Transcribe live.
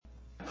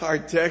Our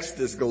text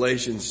is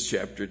Galatians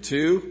chapter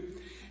 2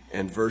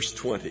 and verse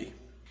 20.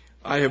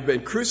 I have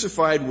been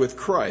crucified with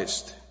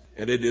Christ,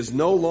 and it is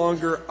no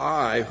longer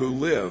I who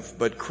live,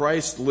 but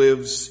Christ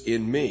lives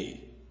in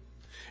me.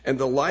 And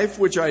the life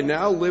which I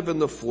now live in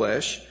the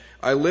flesh,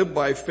 I live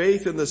by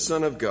faith in the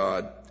Son of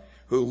God,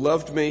 who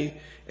loved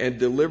me and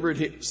delivered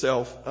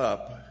himself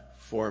up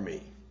for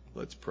me.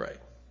 Let's pray.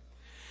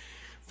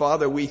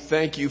 Father, we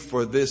thank you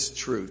for this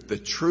truth, the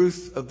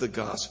truth of the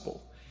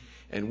gospel.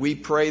 And we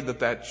pray that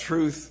that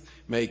truth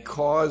may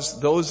cause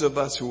those of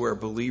us who are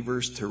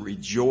believers to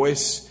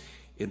rejoice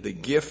in the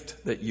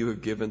gift that you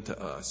have given to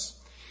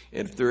us.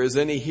 And if there is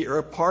any here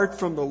apart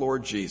from the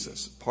Lord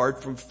Jesus,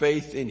 apart from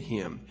faith in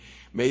him,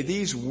 may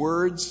these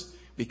words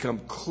become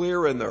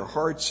clear in their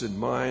hearts and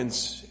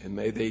minds, and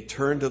may they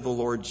turn to the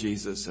Lord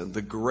Jesus and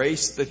the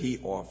grace that he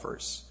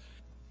offers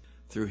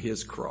through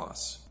his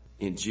cross.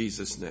 In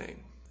Jesus'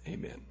 name,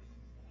 amen.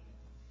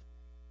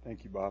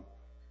 Thank you, Bob.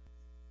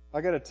 I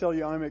got to tell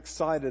you, I'm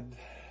excited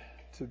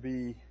to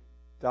be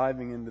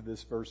diving into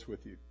this verse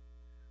with you,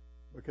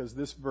 because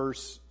this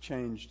verse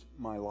changed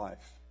my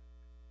life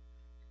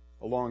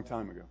a long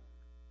time ago.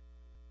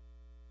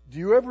 Do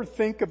you ever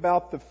think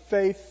about the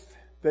faith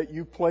that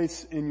you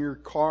place in your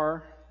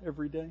car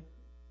every day?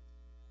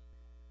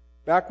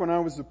 Back when I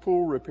was a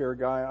pool repair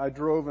guy, I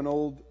drove an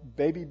old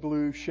baby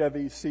blue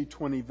Chevy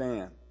C20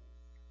 van.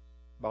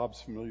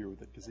 Bob's familiar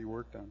with it because he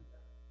worked on it.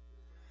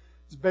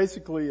 It's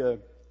basically a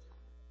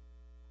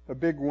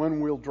big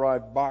one-wheel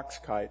drive box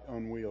kite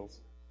on wheels.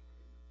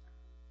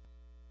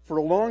 For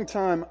a long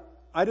time,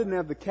 I didn't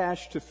have the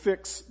cash to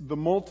fix the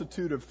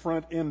multitude of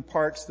front end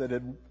parts that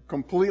had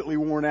completely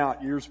worn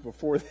out years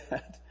before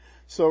that.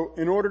 So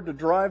in order to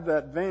drive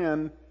that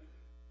van,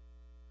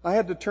 I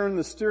had to turn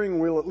the steering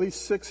wheel at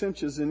least 6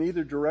 inches in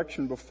either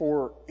direction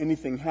before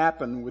anything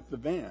happened with the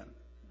van,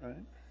 right?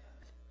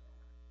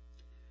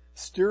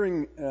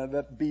 Steering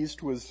that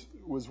beast was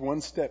one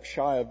step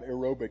shy of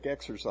aerobic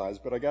exercise,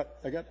 but I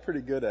got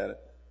pretty good at it.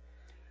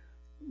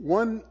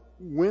 One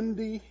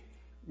windy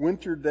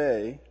winter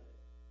day,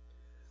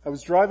 I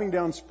was driving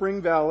down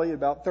Spring Valley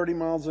about 30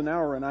 miles an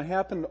hour, and I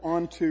happened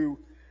onto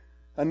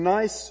a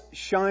nice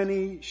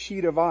shiny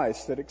sheet of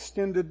ice that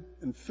extended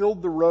and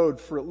filled the road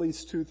for at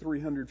least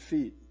 200-300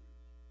 feet.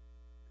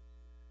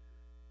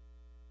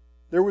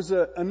 There was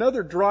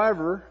another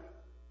driver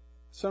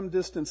some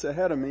distance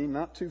ahead of me,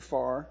 not too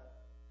far.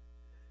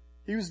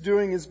 He was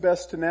doing his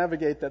best to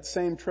navigate that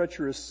same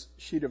treacherous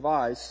sheet of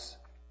ice,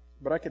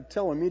 but I could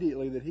tell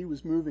immediately that he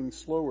was moving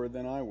slower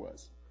than I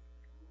was.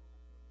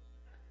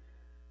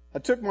 I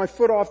took my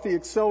foot off the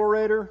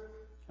accelerator.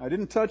 I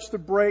didn't touch the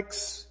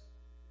brakes.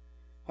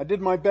 I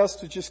did my best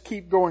to just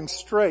keep going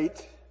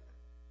straight.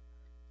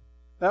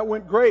 That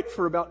went great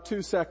for about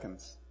 2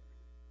 seconds.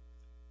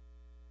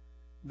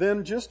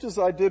 Then, just as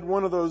I did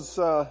one of those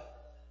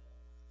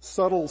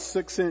subtle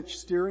 6-inch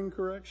steering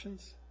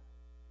corrections,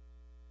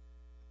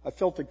 I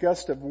felt a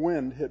gust of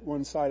wind hit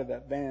one side of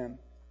that van,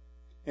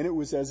 and it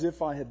was as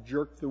if I had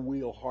jerked the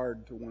wheel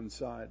hard to one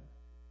side.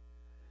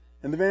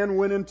 And the van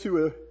went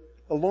into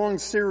a long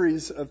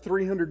series of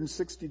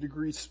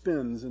 360-degree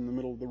spins in the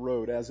middle of the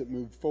road as it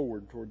moved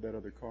forward toward that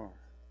other car.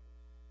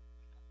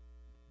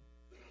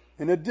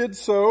 And it did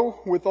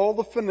so with all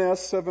the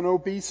finesse of an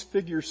obese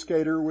figure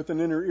skater with an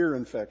inner ear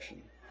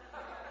infection.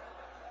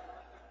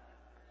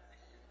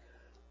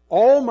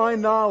 All my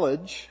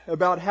knowledge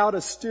about how to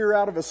steer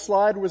out of a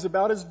slide was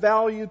about as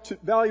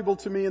valuable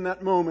to me in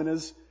that moment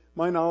as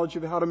my knowledge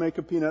of how to make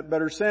a peanut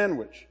butter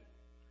sandwich.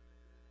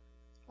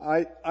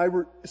 I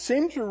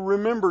seem to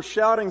remember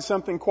shouting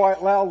something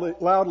quite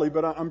loudly,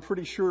 but I'm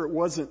pretty sure it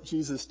wasn't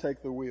 "Jesus,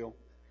 take the wheel."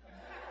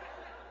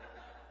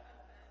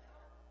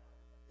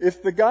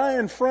 If the guy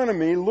in front of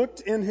me looked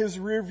in his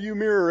rearview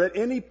mirror at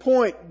any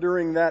point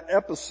during that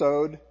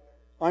episode,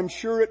 I'm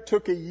sure it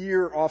took a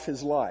year off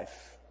his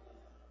life.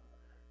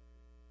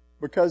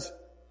 Because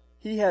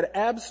he had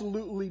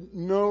absolutely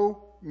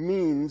no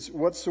means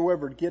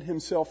whatsoever to get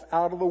himself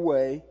out of the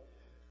way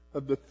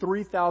of the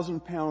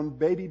 3,000-pound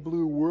baby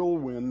blue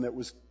whirlwind that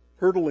was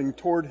hurtling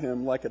toward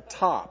him like a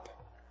top.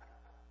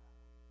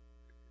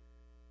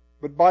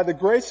 But by the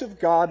grace of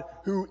God,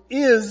 who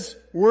is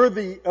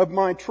worthy of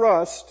my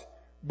trust,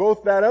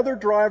 both that other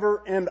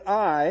driver and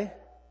I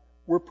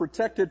were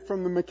protected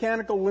from the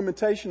mechanical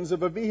limitations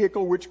of a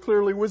vehicle which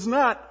clearly was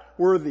not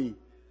worthy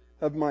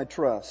of my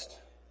trust.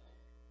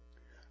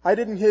 I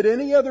didn't hit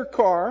any other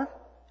car.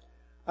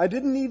 I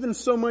didn't even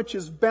so much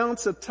as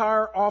bounce a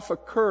tire off a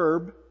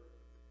curb.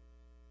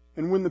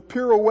 And when the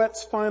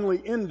pirouettes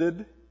finally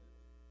ended,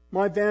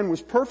 my van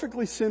was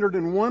perfectly centered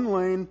in one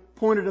lane,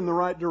 pointed in the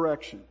right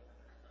direction.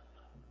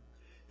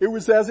 It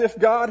was as if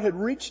God had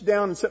reached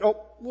down and said,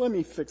 "Oh, let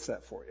me fix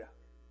that for you."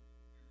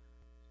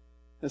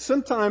 And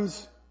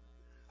sometimes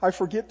I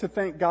forget to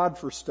thank God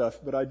for stuff,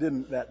 but I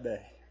didn't that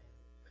day.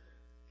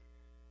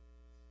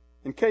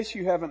 In case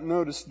you haven't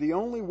noticed, the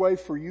only way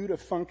for you to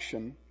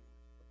function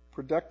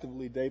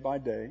productively day by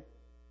day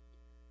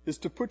is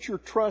to put your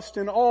trust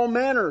in all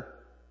manner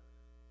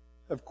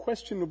of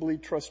questionably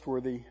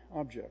trustworthy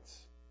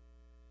objects.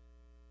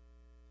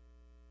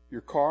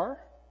 your car,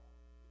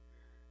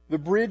 the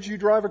bridge you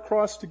drive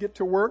across to get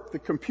to work, the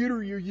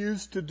computer you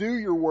use to do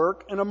your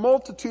work, and a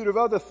multitude of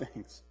other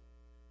things.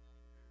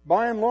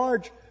 By and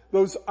large,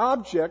 those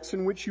objects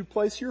in which you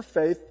place your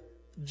faith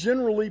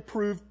generally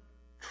prove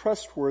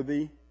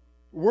trustworthy,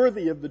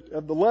 worthy of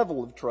the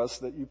level of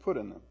trust that you put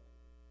in them.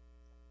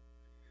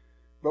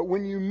 But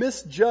when you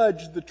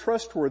misjudge the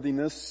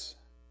trustworthiness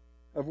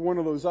of one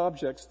of those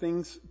objects,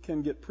 things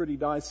can get pretty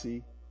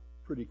dicey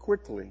pretty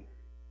quickly.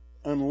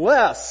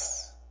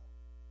 Unless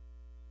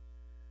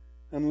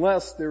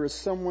there is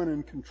someone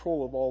in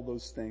control of all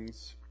those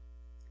things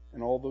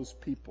and all those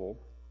people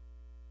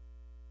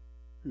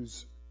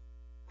whose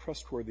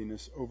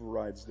trustworthiness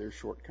overrides their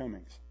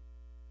shortcomings.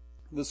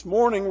 This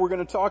morning we're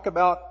going to talk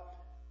about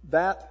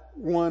that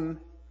one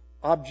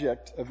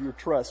object of your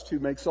trust who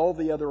makes all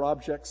the other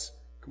objects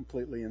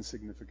completely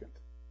insignificant.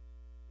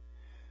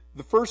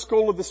 The first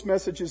goal of this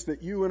message is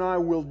that you and I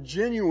will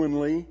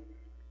genuinely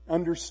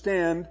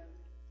understand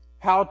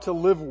how to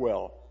live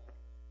well,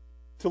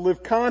 to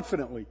live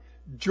confidently,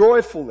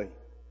 joyfully,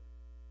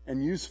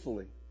 and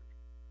usefully.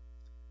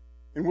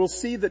 And we'll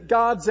see that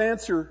God's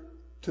answer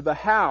to the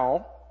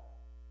how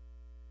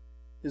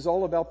is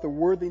all about the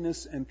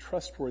worthiness and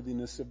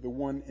trustworthiness of the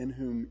one in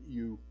whom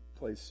you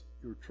place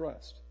your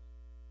trust.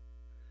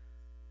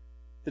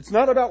 It's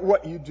not about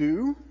what you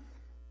do.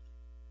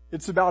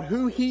 It's about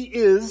who He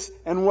is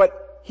and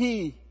what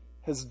He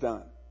has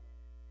done.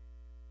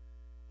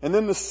 And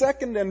then the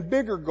second and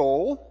bigger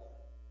goal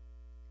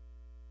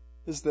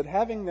is that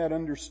having that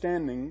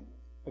understanding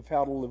of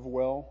how to live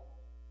well,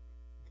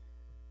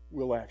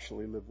 we'll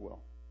actually live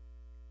well.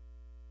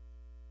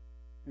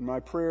 And my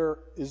prayer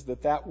is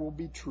that that will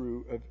be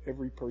true of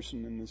every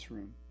person in this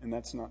room. And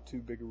that's not too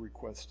big a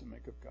request to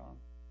make of God.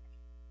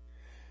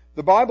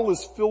 The Bible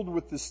is filled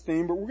with this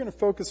theme, but we're going to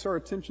focus our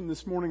attention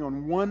this morning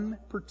on one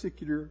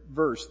particular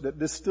verse that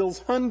distills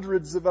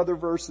hundreds of other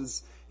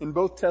verses in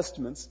both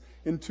Testaments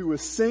into a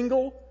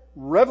single,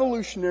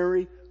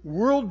 revolutionary,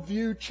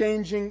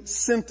 worldview-changing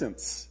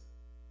sentence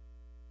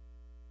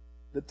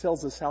that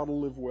tells us how to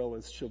live well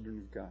as children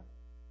of God.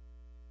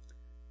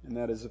 And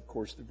that is, of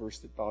course, the verse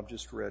that Bob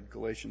just read,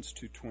 Galatians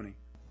 2:20.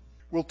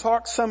 We'll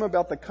talk some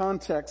about the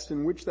context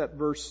in which that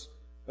verse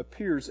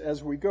appears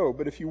as we go,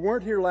 but if you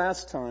weren't here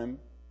last time,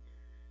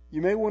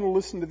 you may want to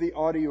listen to the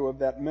audio of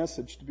that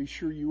message to be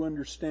sure you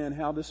understand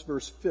how this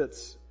verse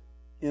fits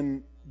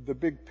in the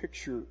big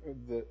picture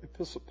of the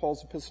epistle,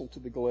 Paul's epistle to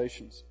the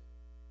Galatians.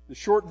 The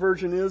short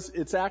version is,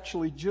 it's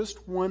actually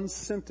just one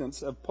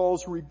sentence of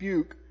Paul's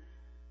rebuke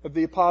of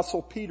the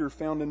Apostle Peter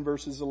found in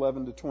verses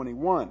 11 to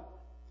 21.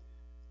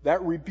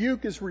 That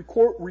rebuke is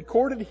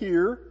recorded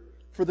here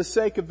for the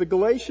sake of the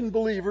Galatian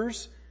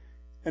believers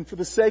and for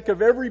the sake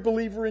of every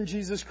believer in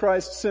Jesus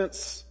Christ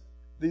since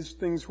these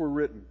things were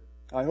written.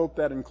 I hope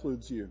that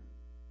includes you.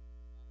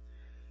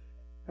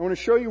 I want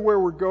to show you where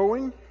we're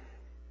going.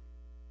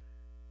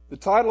 The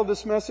title of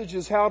this message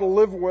is How to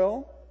Live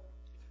Well.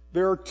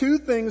 There are two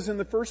things in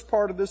the first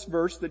part of this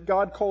verse that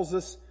God calls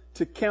us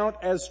to count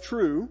as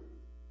true.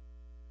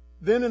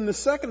 Then in the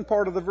second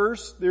part of the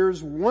verse,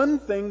 there's one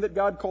thing that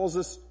God calls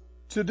us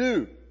to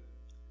do.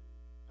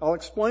 I'll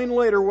explain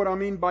later what I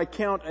mean by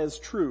count as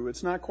true.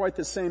 It's not quite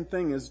the same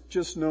thing as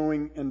just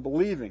knowing and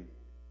believing.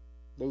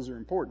 Those are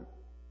important.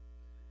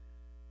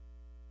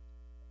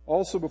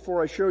 Also,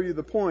 before I show you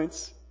the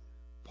points,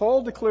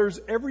 Paul declares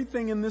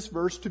everything in this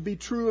verse to be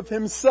true of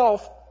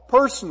himself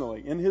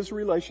personally in his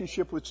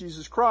relationship with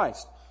Jesus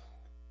Christ.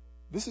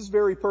 This is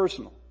very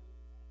personal.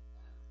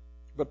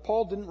 But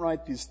Paul didn't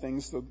write these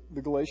things so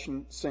the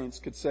Galatian saints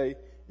could say,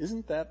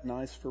 isn't that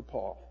nice for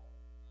Paul?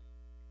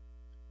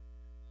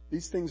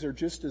 These things are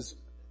just as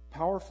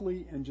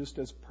powerfully and just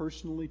as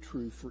personally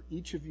true for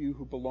each of you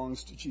who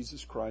belongs to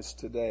Jesus Christ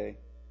today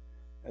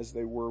as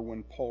they were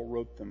when Paul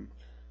wrote them.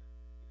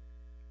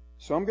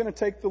 So I'm going to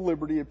take the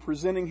liberty of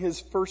presenting his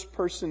first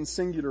person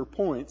singular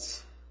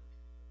points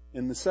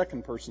in the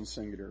second person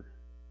singular,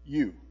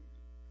 you.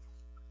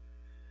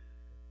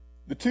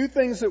 The two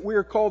things that we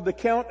are called to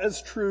count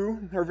as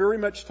true are very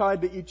much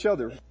tied to each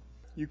other.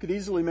 You could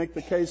easily make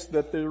the case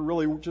that they're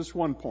really just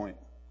one point.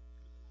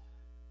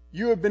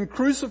 You have been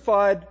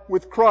crucified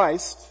with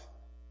Christ,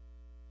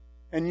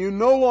 and you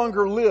no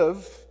longer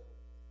live,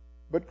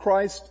 but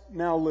Christ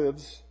now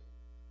lives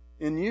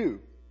in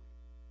you.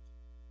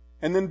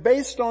 And then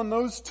based on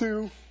those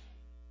two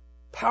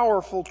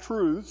powerful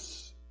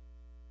truths,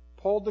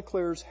 Paul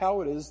declares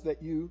how it is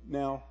that you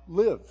now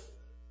live.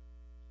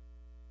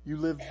 You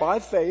live by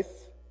faith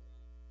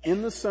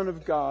in the Son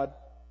of God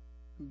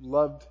who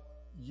loved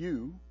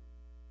you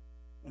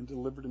and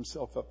delivered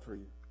himself up for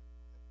you.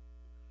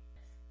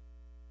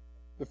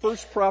 The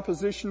first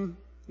proposition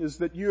is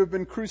that you have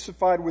been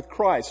crucified with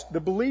Christ.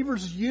 The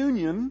believer's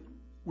union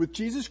with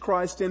Jesus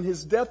Christ in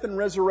his death and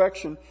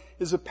resurrection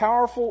is a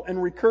powerful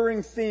and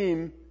recurring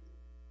theme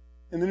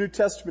in the New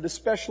Testament,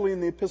 especially in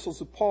the epistles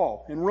of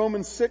Paul. In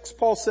Romans 6,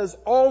 Paul says,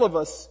 all of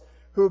us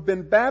who have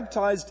been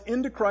baptized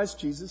into Christ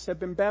Jesus have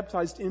been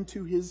baptized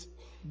into his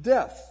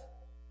death.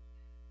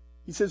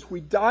 He says, we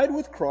died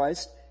with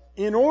Christ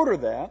in order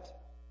that,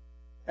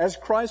 as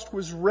Christ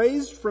was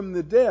raised from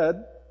the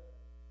dead,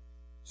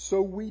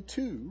 so we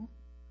too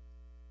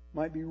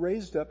might be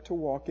raised up to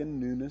walk in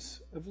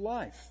newness of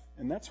life.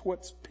 And that's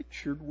what's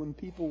pictured when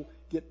people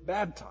get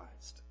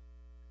baptized.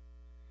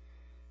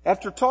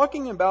 After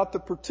talking about the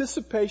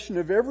participation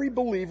of every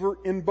believer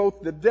in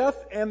both the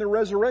death and the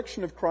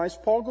resurrection of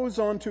Christ, Paul goes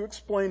on to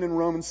explain in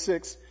Romans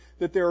 6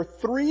 that there are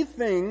three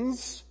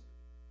things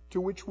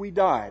to which we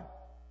died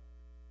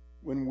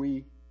when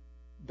we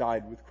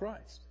died with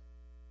Christ.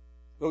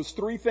 Those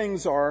three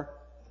things are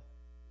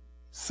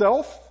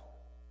self,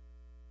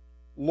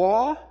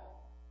 law,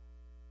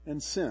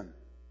 and sin.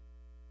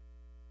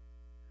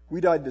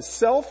 We died to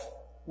self,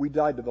 we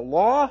died to the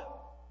law,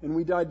 and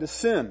we died to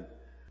sin.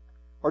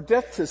 Our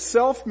death to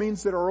self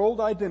means that our old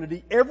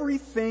identity,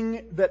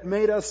 everything that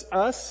made us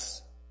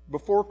us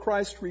before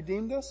Christ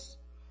redeemed us,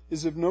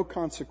 is of no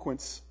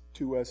consequence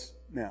to us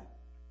now.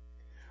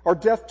 Our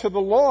death to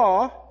the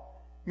law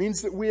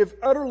means that we have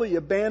utterly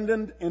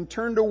abandoned and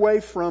turned away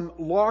from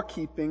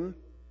law-keeping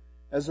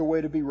as a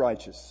way to be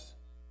righteous.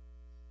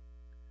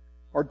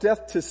 Our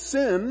death to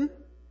sin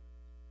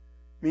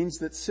means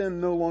that sin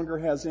no longer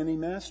has any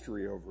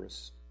mastery over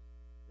us.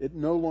 It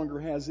no longer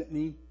has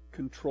any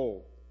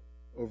control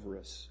over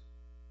us.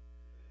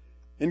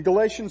 In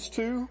Galatians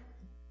 2,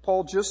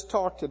 Paul just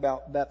talked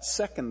about that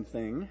second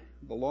thing,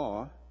 the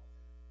law.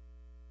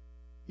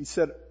 He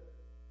said,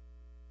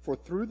 for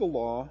through the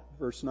law,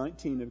 verse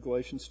 19 of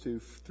Galatians 2,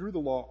 through the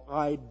law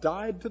I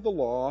died to the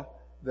law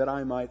that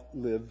I might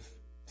live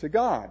to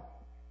God.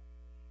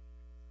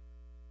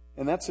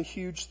 And that's a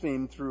huge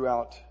theme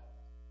throughout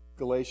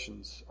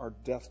Galatians, our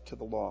death to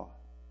the law.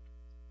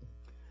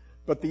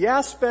 But the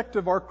aspect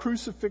of our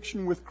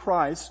crucifixion with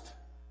Christ,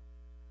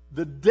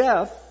 the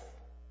death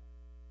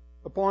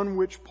upon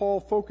which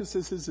Paul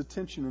focuses his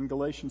attention in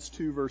Galatians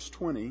 2 verse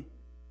 20,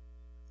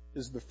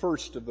 is the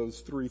first of those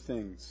three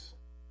things.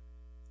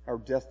 Our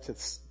death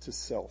to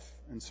self.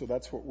 And so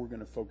that's what we're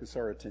going to focus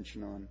our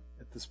attention on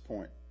at this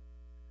point.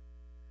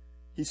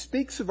 He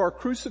speaks of our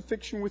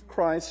crucifixion with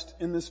Christ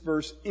in this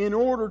verse in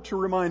order to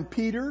remind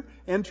Peter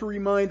and to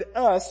remind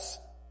us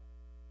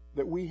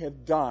that we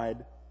have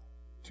died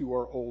to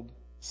our old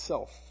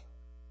self.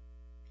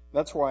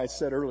 That's why I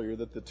said earlier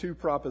that the two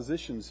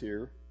propositions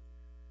here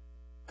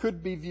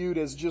could be viewed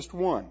as just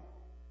one.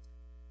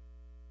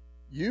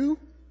 You,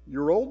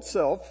 your old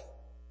self,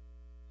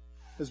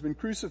 has been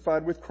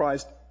crucified with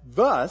Christ.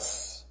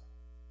 Thus,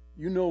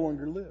 you no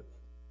longer live,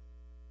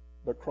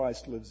 but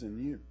Christ lives in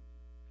you.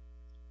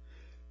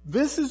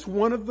 This is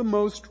one of the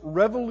most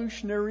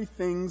revolutionary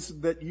things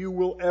that you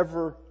will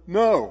ever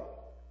know.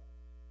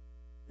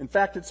 In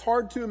fact, it's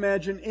hard to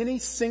imagine any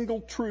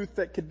single truth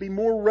that could be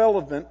more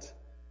relevant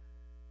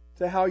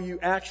to how you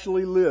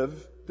actually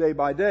live day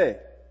by day.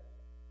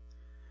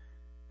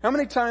 How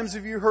many times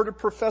have you heard a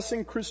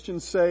professing Christian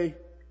say,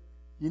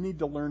 you need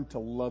to learn to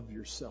love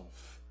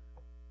yourself?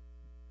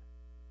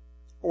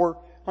 Or,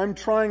 I'm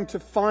trying to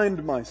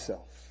find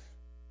myself.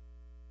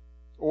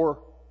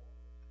 Or,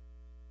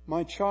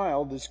 my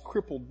child is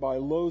crippled by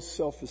low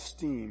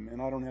self-esteem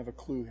and I don't have a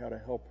clue how to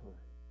help her.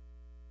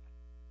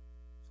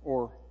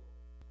 Or,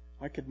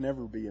 I could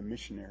never be a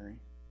missionary.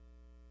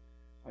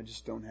 I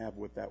just don't have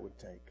what that would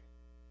take.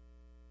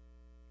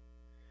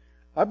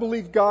 I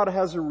believe God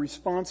has a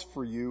response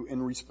for you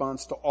in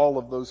response to all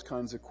of those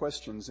kinds of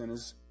questions. And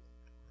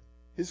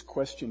His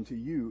question to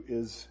you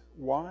is,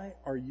 why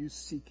are you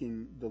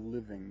seeking the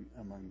living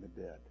among the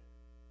dead?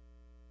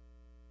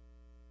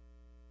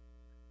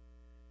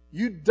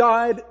 You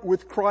died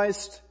with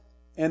Christ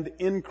and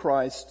in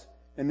Christ,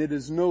 and it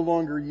is no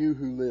longer you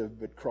who live,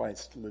 but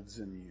Christ lives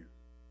in you.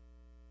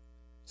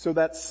 So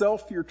that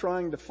self you're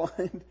trying to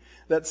find,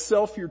 that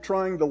self you're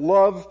trying to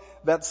love,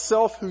 that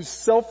self whose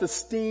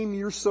self-esteem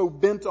you're so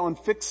bent on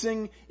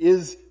fixing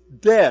is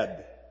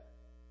dead.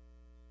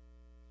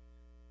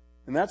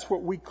 And that's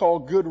what we call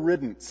good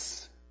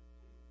riddance.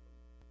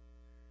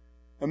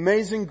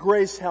 Amazing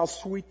grace, how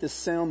sweet the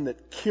sound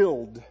that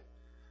killed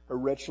a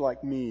wretch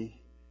like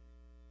me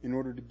in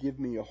order to give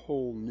me a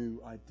whole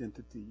new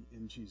identity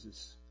in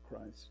Jesus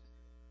Christ.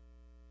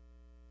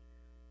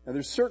 Now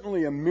there's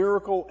certainly a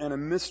miracle and a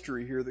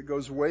mystery here that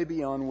goes way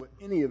beyond what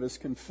any of us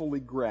can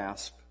fully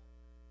grasp,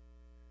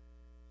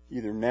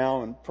 either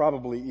now and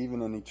probably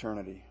even in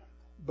eternity.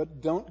 But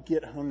don't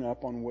get hung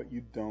up on what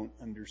you don't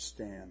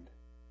understand.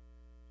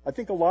 I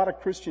think a lot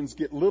of Christians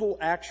get little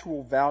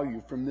actual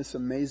value from this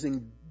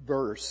amazing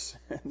verse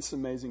and this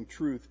amazing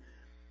truth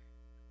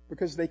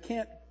because they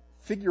can't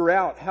figure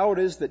out how it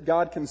is that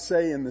God can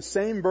say in the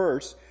same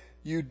verse,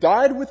 you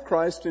died with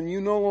Christ and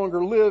you no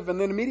longer live, and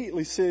then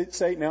immediately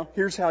say, now,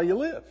 here's how you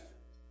live.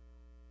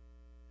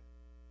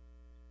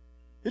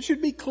 It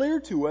should be clear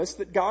to us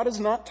that God is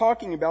not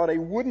talking about a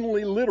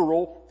woodenly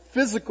literal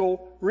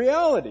physical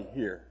reality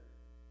here.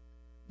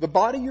 The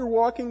body you're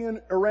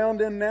walking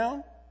around in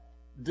now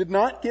did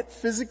not get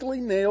physically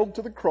nailed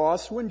to the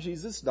cross when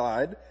Jesus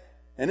died,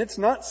 and it's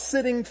not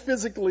sitting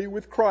physically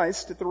with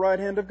Christ at the right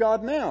hand of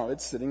God now.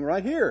 It's sitting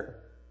right here.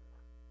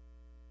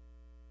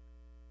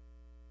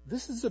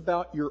 This is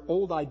about your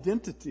old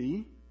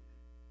identity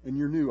and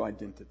your new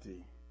identity.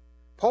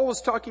 Paul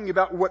was talking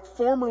about what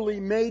formerly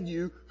made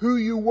you who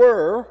you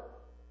were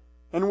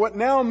and what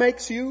now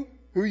makes you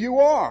who you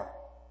are.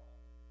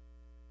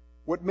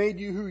 What made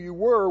you who you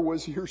were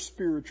was your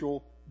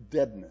spiritual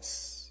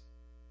deadness.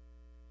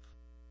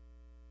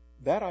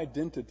 That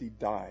identity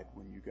died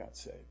when you got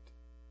saved.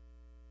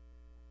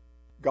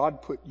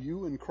 God put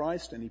you in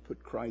Christ and He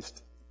put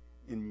Christ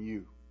in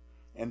you.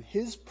 And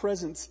His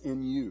presence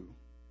in you,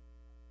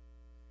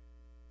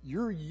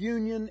 your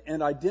union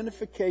and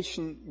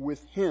identification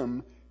with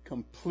Him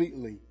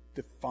completely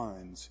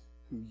defines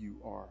who you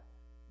are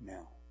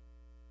now.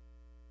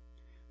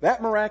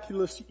 That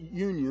miraculous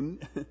union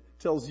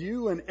tells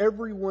you and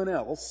everyone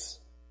else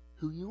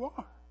who you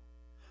are.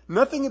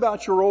 Nothing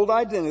about your old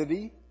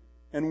identity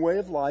and way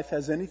of life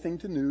has anything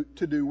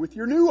to do with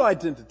your new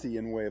identity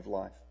and way of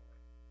life.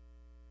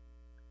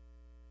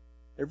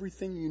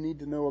 Everything you need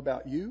to know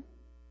about you,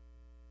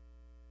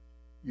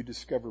 you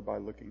discover by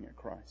looking at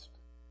Christ.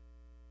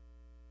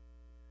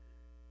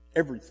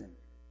 Everything.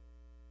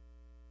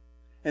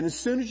 And as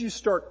soon as you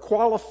start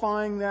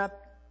qualifying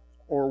that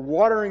or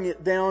watering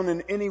it down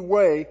in any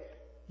way,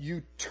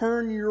 you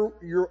turn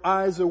your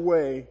eyes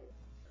away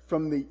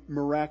from the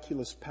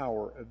miraculous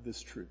power of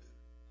this truth.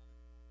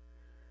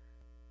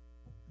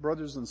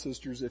 Brothers and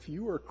sisters, if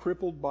you are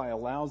crippled by a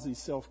lousy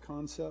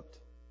self-concept,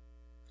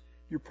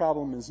 your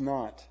problem is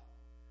not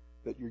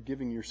that you're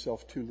giving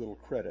yourself too little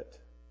credit.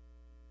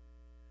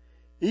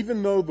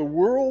 Even though the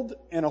world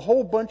and a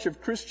whole bunch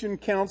of Christian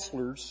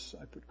counselors,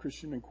 I put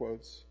Christian in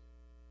quotes,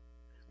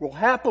 will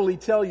happily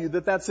tell you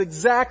that that's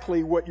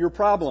exactly what your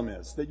problem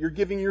is, that you're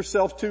giving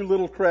yourself too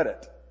little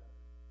credit.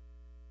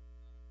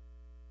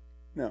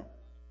 No.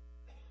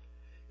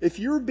 If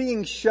you're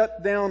being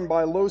shut down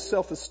by low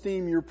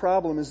self-esteem, your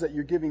problem is that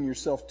you're giving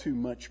yourself too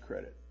much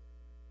credit.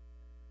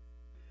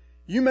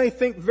 You may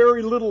think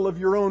very little of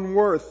your own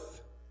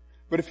worth,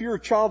 but if you're a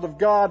child of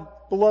God,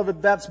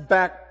 beloved, that's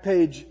back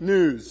page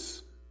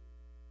news.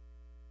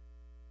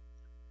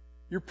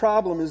 Your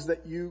problem is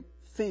that you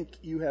think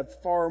you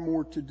have far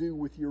more to do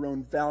with your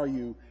own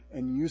value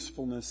and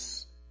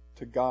usefulness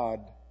to God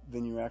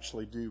than you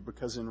actually do,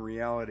 because in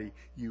reality,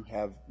 you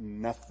have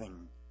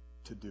nothing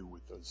to do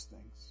with those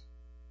things.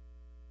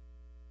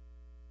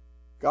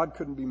 God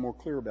couldn't be more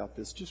clear about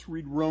this. Just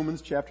read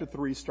Romans chapter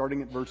 3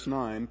 starting at verse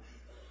 9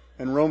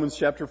 and Romans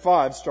chapter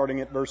 5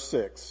 starting at verse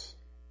 6.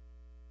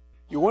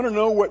 You want to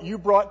know what you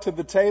brought to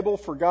the table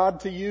for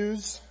God to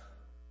use?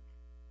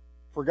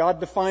 For God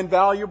to find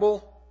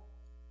valuable?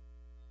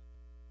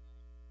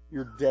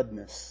 Your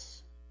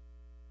deadness.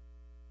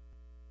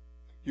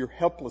 Your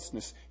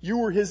helplessness. You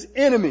were His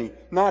enemy,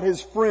 not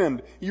His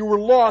friend. You were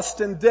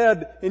lost and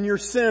dead in your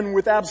sin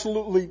with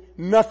absolutely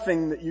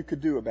nothing that you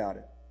could do about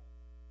it.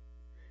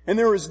 And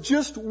there is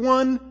just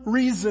one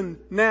reason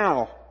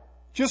now,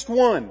 just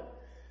one,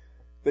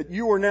 that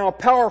you are now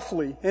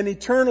powerfully and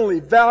eternally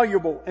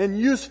valuable and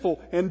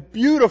useful and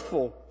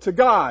beautiful to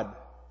God.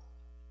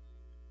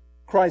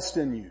 Christ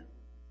in you.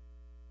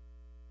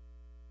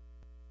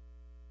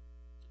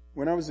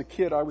 When I was a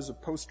kid, I was a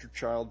poster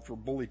child for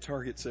bully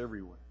targets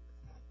everywhere.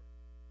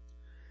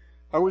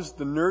 I was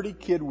the nerdy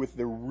kid with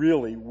the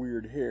really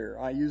weird hair.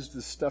 I used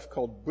this stuff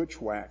called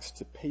butch wax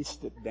to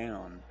paste it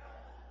down.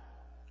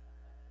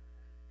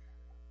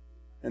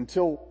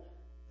 Until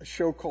a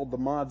show called The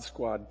Mod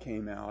Squad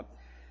came out,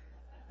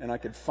 and I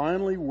could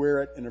finally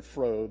wear it in a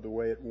fro the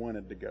way it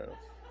wanted to go.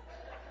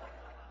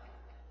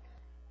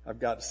 I've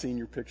got a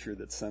senior picture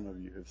that some of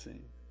you have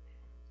seen.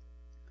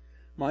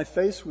 My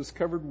face was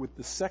covered with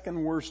the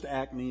second worst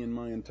acne in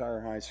my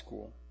entire high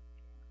school.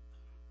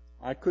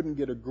 I couldn't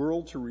get a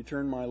girl to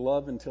return my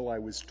love until I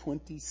was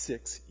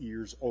 26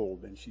 years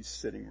old, and she's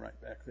sitting right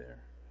back there.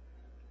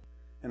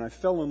 And I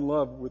fell in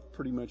love with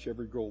pretty much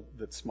every girl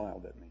that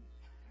smiled at me.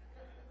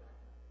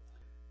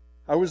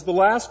 I was the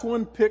last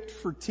one picked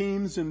for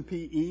teams in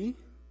PE,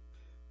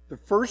 the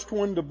first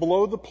one to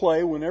blow the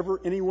play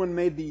whenever anyone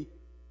made the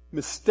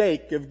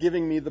mistake of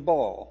giving me the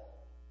ball.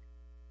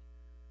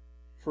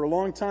 For a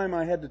long time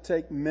I had to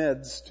take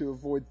meds to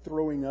avoid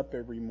throwing up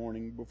every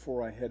morning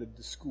before I headed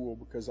to school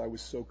because I was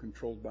so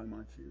controlled by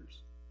my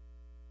fears.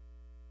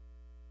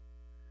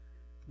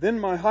 Then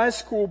my high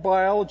school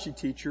biology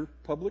teacher,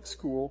 public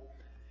school,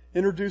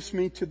 introduced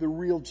me to the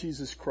real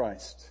Jesus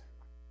Christ.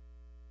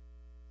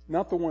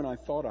 Not the one I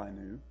thought I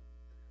knew,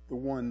 the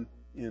one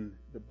in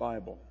the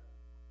Bible.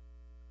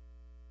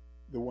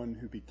 The one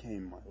who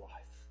became my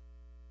life.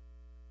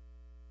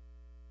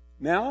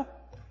 Now,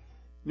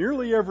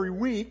 nearly every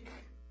week,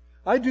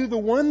 I do the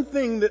one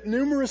thing that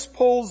numerous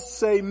polls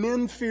say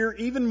men fear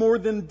even more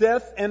than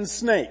death and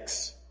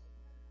snakes.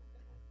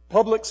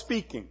 Public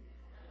speaking.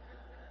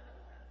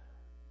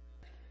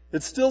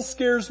 It still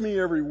scares me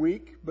every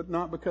week, but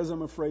not because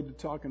I'm afraid to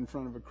talk in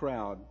front of a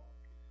crowd.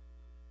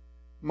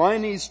 My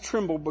knees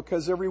tremble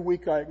because every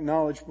week I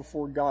acknowledge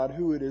before God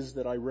who it is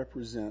that I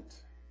represent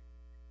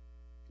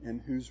and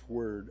whose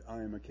word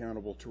I am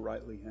accountable to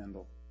rightly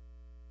handle.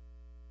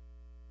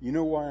 You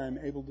know why I'm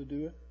able to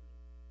do it?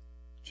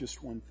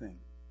 Just one thing.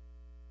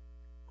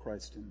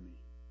 Christ in me.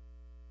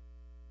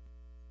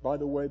 By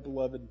the way,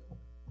 beloved,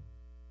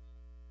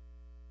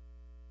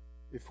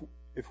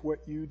 if what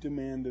you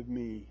demand of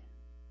me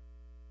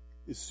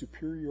is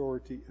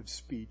superiority of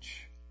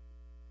speech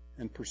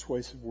and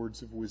persuasive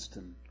words of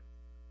wisdom,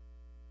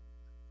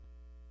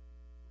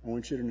 I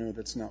want you to know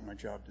that's not my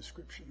job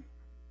description.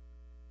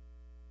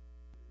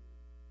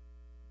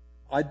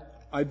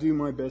 I do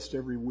my best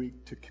every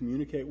week to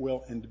communicate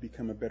well and to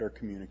become a better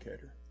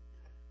communicator.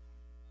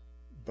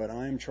 But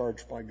I am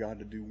charged by God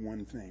to do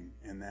one thing,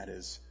 and that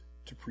is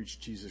to preach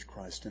Jesus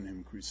Christ and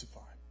Him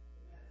crucified.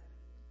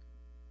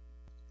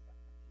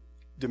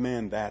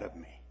 Demand that of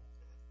me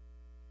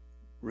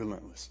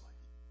relentlessly.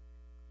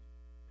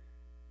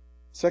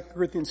 2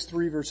 Corinthians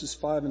 3 verses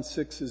 5 and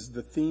 6 is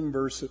the theme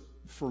verse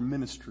for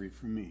ministry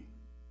for me.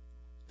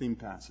 Theme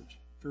passage.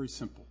 Very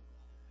simple.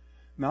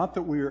 Not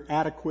that we are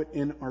adequate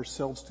in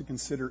ourselves to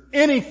consider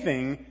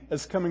anything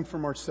as coming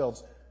from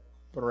ourselves,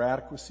 but our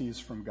adequacy is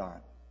from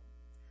God,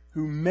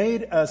 who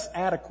made us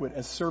adequate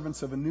as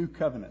servants of a new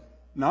covenant.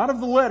 Not of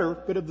the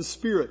letter, but of the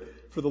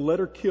Spirit. For the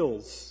letter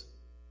kills,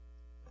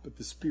 but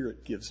the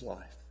Spirit gives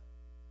life.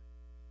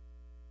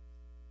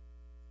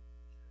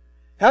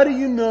 How do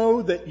you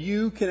know that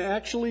you can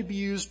actually be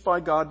used by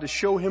God to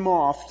show Him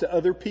off to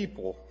other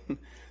people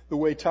the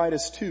way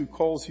Titus 2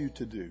 calls you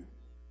to do?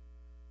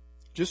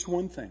 Just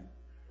one thing.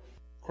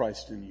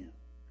 Christ in you.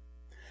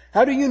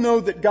 How do you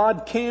know that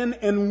God can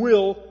and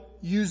will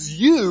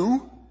use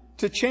you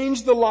to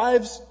change the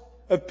lives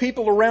of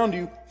people around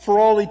you for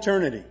all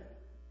eternity?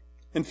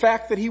 In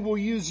fact, that He will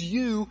use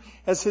you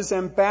as His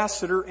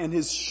ambassador and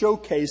His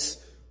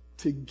showcase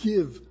to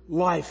give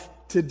life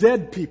to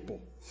dead people.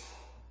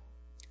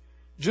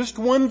 Just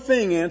one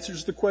thing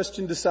answers the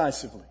question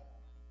decisively.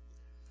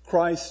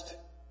 Christ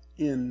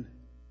in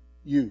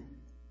you.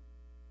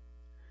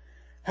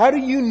 How do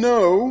you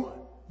know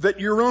that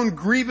your own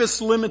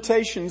grievous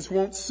limitations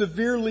won't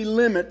severely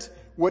limit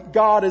what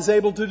God is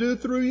able to do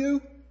through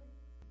you?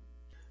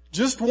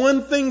 Just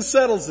one thing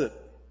settles it.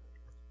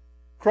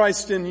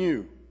 Christ in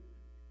you.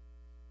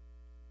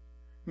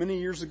 Many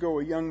years ago,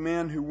 a young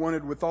man who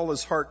wanted with all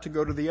his heart to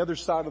go to the other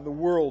side of the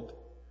world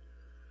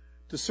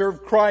to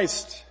serve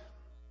Christ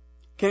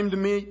came to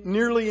me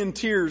nearly in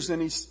tears,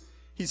 and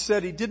he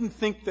said he didn't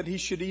think that he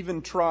should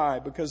even try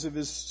because of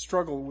his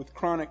struggle with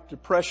chronic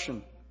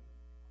depression.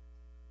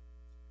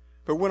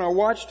 But when I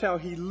watched how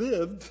he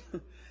lived,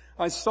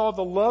 I saw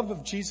the love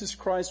of Jesus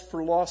Christ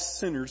for lost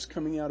sinners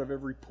coming out of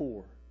every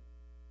pore.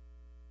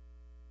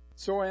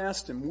 So I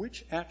asked him,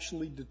 which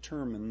actually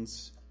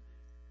determines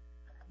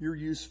your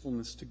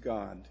usefulness to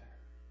God?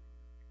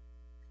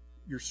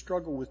 Your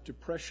struggle with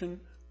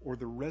depression or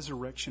the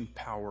resurrection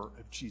power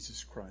of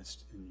Jesus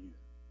Christ in you?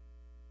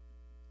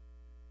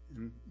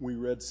 And we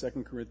read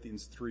 2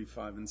 Corinthians 3,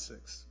 5, and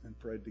 6 and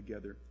prayed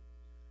together.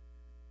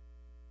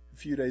 A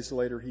few days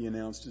later, he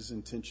announced his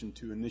intention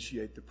to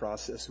initiate the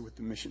process with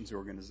the missions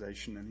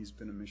organization, and he's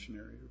been a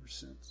missionary ever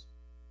since.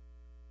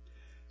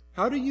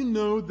 How do you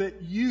know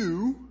that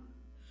you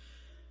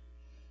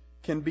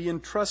can be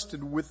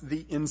entrusted with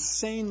the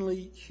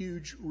insanely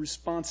huge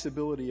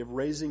responsibility of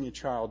raising a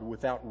child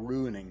without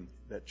ruining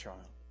that child?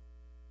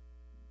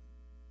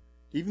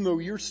 Even though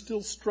you're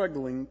still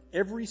struggling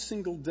every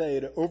single day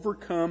to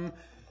overcome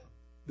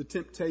the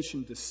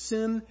temptation to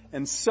sin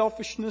and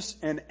selfishness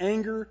and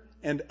anger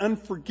and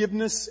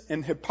unforgiveness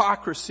and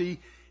hypocrisy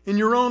in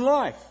your own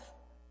life.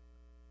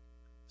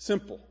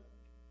 Simple.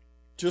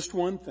 Just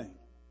one thing.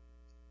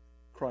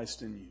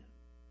 Christ in you.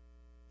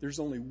 There's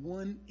only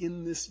one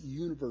in this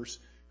universe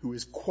who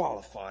is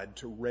qualified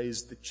to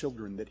raise the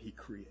children that He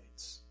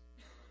creates.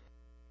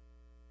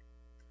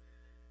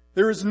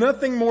 There is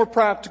nothing more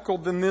practical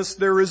than this.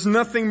 There is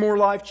nothing more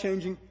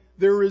life-changing.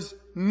 There is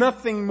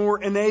nothing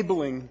more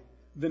enabling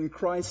than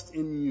Christ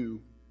in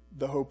you,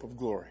 the hope of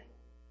glory.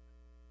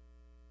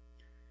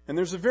 And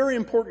there's a very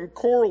important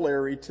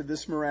corollary to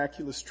this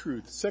miraculous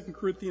truth. 2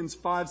 Corinthians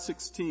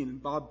 5:16,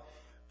 and Bob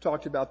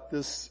talked about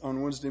this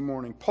on Wednesday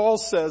morning. Paul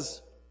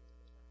says,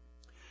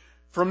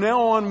 "From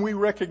now on we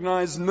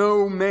recognize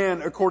no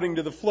man according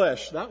to the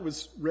flesh." That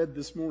was read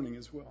this morning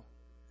as well.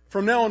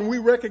 From now on we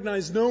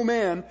recognize no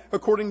man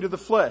according to the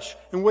flesh.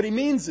 And what he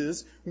means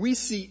is, we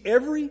see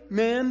every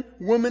man,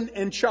 woman,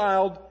 and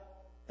child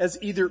as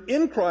either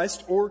in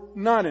Christ or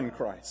not in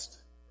Christ.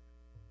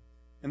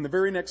 In the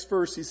very next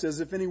verse, he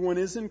says, if anyone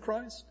is in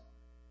Christ,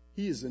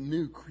 he is a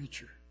new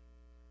creature.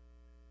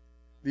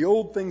 The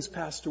old things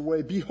passed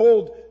away.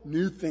 Behold,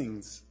 new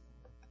things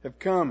have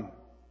come.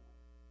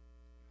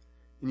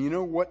 And you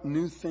know what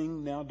new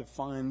thing now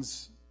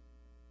defines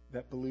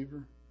that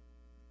believer?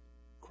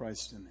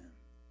 Christ in him.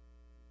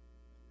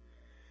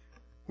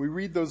 We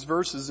read those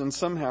verses and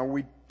somehow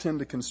we tend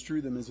to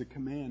construe them as a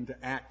command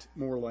to act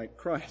more like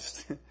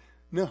Christ.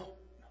 No.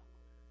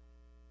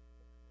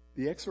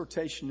 The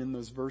exhortation in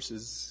those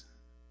verses,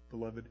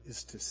 beloved,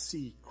 is to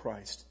see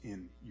Christ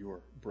in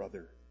your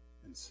brother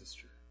and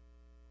sister.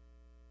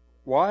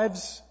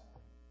 Wives,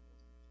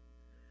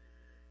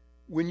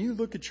 when you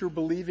look at your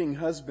believing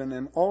husband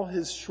and all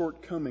his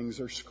shortcomings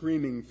are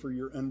screaming for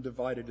your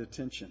undivided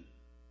attention,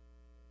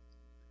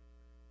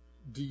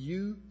 do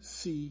you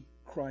see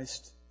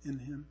Christ in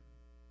him?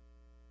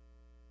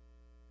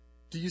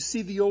 Do you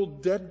see the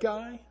old dead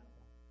guy?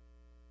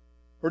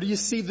 Or do you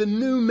see the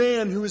new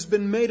man who has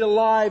been made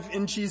alive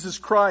in Jesus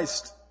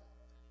Christ?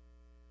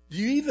 Do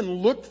you even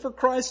look for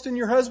Christ in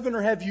your husband,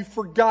 or have you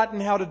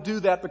forgotten how to do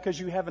that because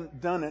you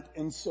haven't done it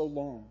in so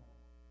long?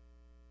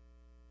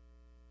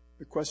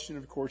 The question,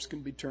 of course,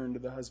 can be turned to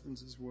the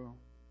husbands as well.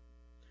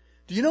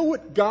 Do you know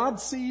what God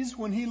sees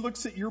when He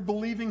looks at your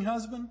believing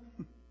husband?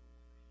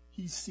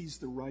 He sees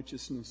the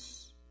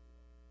righteousness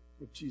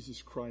of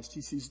Jesus Christ.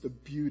 He sees the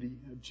beauty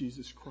of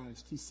Jesus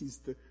Christ. He sees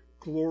the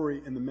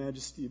glory and the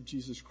majesty of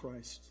Jesus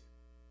Christ.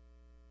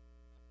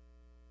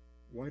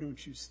 Why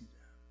don't you see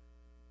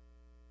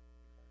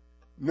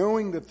that?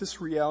 Knowing that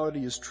this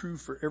reality is true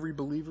for every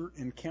believer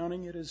and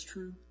counting it as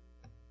true,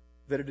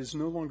 that it is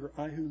no longer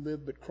I who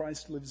live, but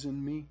Christ lives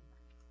in me,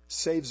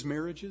 saves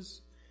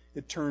marriages.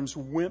 It turns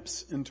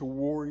wimps into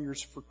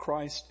warriors for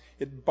Christ.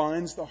 It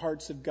binds the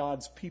hearts of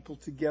God's people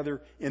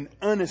together in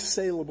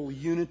unassailable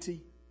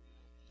unity.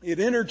 It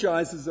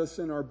energizes us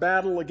in our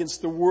battle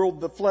against the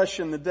world, the flesh,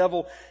 and the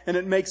devil, and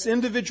it makes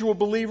individual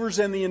believers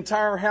and the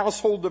entire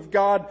household of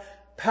God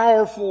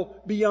powerful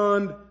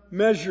beyond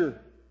measure.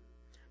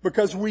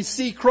 Because we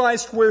see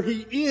Christ where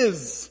He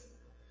is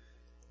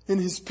in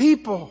His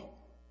people,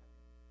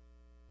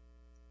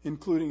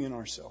 including in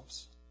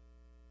ourselves.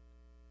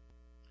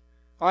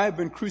 I have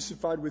been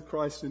crucified with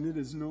Christ, and it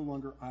is no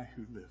longer I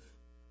who live,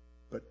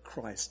 but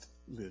Christ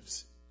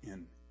lives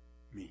in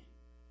me.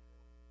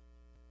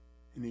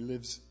 And He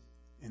lives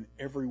in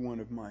every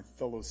one of my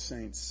fellow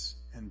saints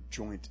and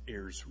joint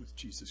heirs with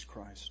Jesus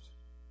Christ.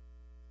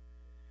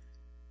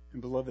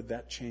 And beloved,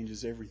 that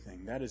changes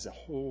everything. That is a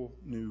whole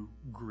new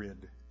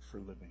grid for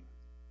living.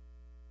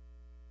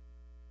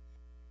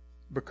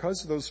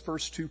 Because those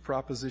first two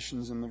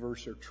propositions in the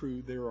verse are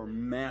true, there are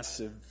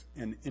massive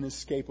and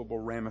inescapable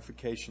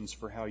ramifications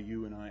for how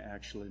you and I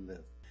actually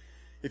live.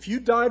 If you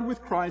died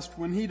with Christ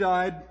when He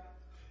died,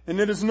 and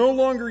it is no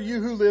longer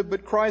you who live,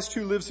 but Christ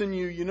who lives in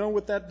you, you know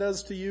what that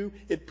does to you?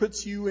 It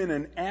puts you in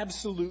an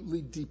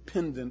absolutely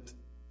dependent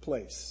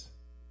place.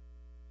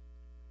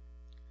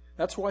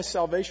 That's why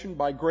salvation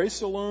by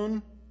grace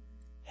alone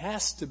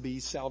has to be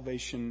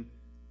salvation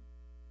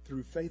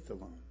through faith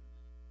alone,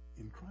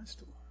 in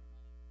Christ alone.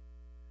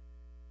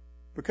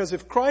 Because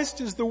if Christ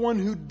is the one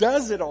who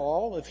does it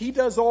all, if He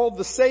does all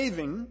the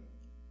saving,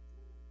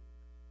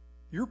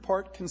 your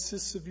part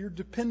consists of your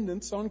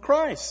dependence on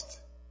Christ.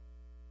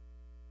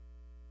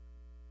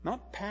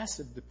 Not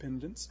passive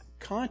dependence,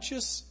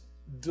 conscious,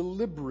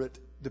 deliberate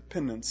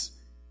dependence.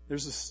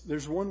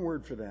 There's one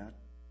word for that.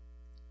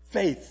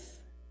 Faith.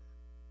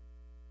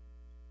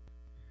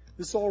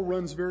 This all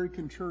runs very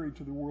contrary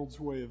to the world's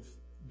way of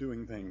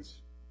doing things.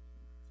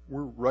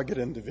 We're rugged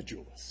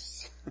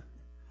individualists.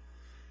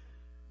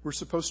 We're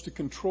supposed to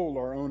control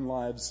our own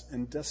lives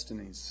and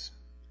destinies.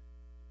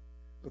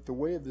 But the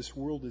way of this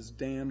world is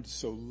damned,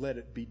 so let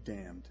it be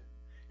damned.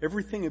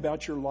 Everything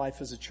about your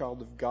life as a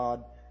child of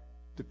God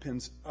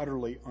depends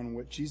utterly on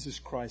what Jesus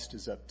Christ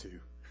is up to.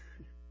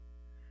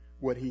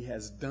 What He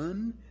has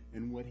done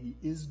and what He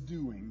is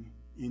doing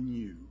in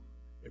you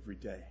every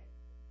day.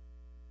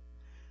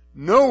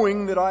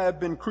 Knowing that I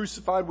have been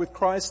crucified with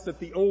Christ, that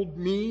the old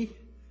me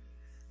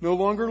no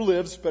longer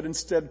lives, but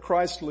instead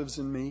Christ lives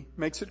in me,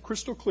 makes it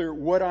crystal clear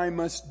what I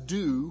must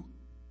do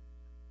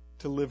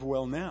to live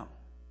well now.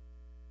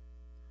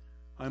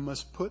 I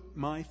must put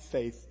my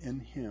faith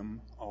in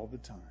Him all the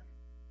time.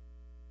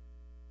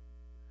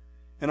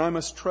 And I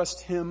must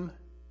trust Him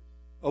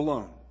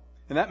alone.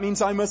 And that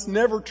means I must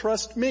never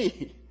trust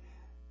me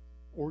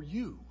or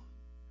you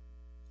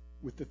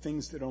with the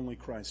things that only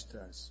Christ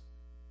does.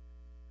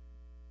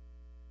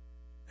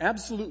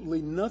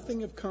 Absolutely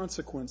nothing of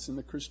consequence in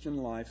the Christian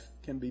life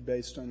can be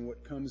based on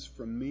what comes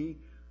from me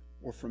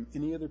or from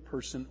any other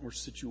person or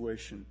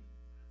situation.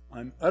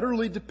 I'm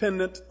utterly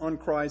dependent on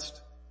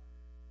Christ,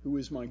 who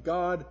is my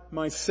God,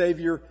 my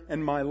Savior,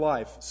 and my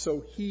life.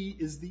 So He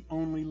is the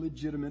only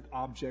legitimate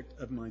object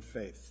of my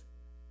faith.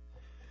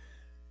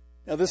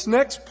 Now this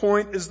next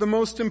point is the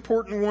most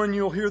important one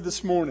you'll hear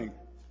this morning.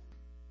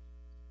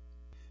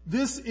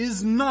 This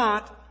is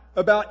not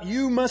about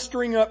you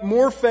mustering up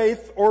more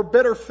faith or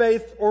better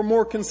faith or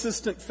more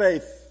consistent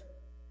faith.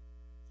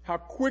 How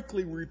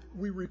quickly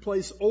we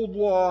replace old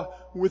law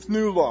with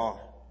new law.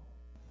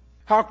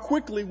 How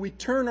quickly we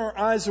turn our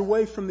eyes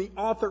away from the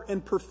author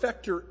and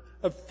perfecter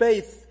of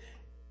faith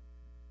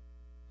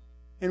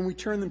and we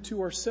turn them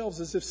to ourselves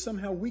as if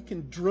somehow we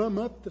can drum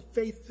up the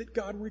faith that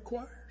God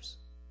requires.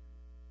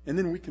 And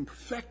then we can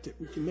perfect it.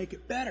 We can make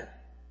it better.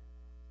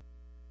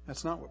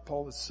 That's not what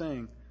Paul is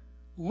saying.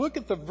 Look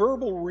at the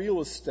verbal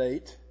real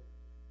estate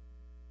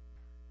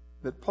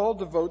that Paul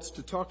devotes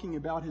to talking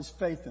about his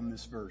faith in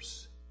this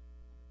verse.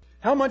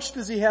 How much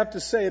does he have to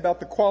say about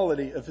the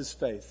quality of his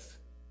faith?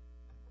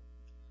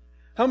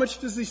 How much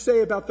does he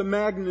say about the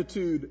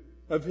magnitude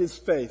of his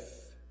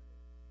faith?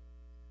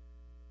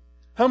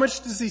 How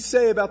much does he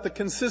say about the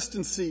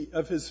consistency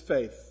of his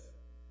faith?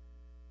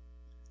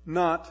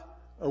 Not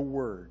a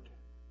word.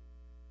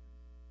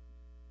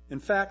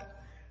 In fact,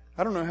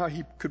 I don't know how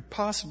he could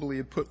possibly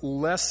have put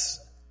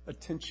less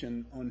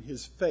attention on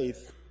his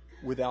faith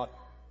without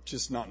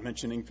just not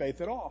mentioning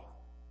faith at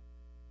all.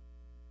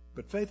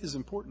 But faith is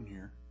important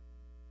here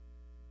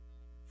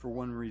for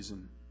one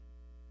reason.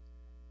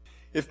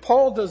 If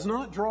Paul does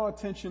not draw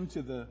attention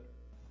to the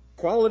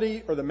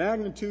quality or the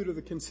magnitude or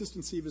the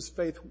consistency of his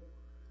faith,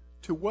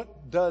 to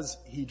what does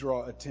he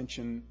draw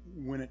attention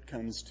when it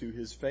comes to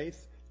his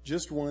faith?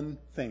 Just one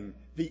thing.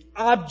 The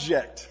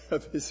object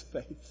of his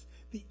faith.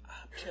 The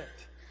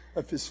object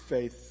of his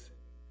faith.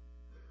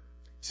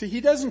 See,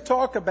 he doesn't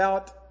talk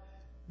about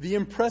the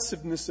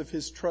impressiveness of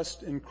his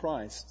trust in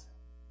Christ.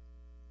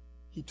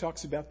 He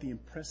talks about the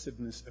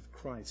impressiveness of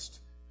Christ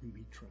whom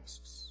he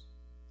trusts.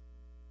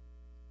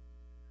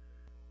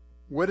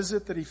 What is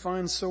it that he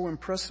finds so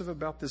impressive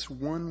about this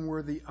one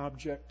worthy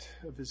object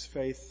of his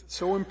faith?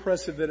 So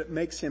impressive that it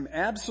makes him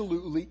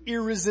absolutely,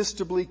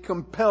 irresistibly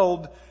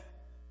compelled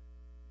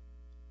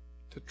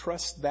to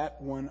trust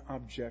that one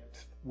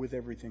object with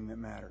everything that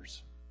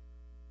matters.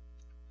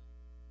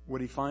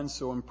 What he finds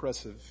so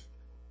impressive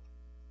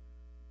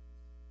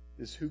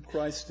is who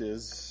Christ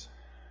is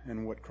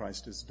and what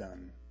Christ has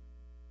done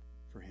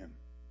for him.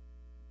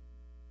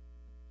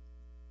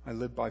 I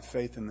live by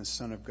faith in the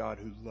Son of God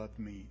who loved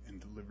me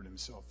and delivered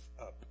himself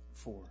up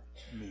for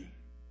me.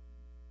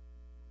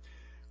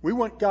 We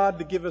want God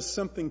to give us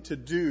something to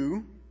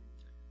do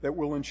that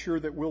will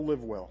ensure that we'll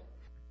live well.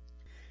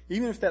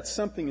 Even if that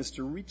something is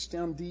to reach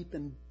down deep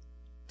and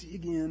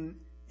dig in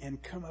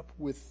and come up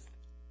with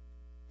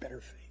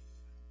better faith.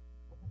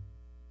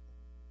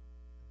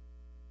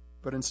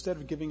 But instead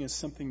of giving us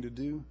something to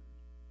do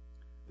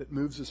that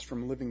moves us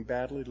from living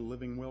badly to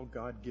living well,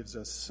 God gives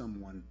us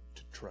someone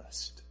to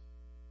trust.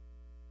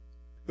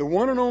 The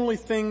one and only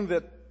thing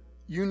that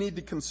you need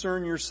to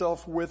concern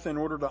yourself with in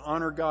order to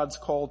honor God's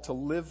call to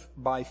live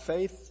by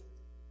faith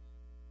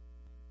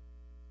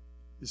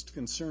is to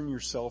concern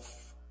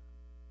yourself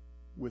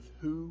with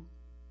who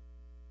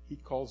he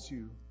calls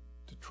you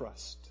to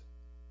trust.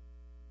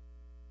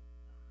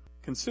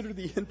 Consider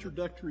the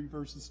introductory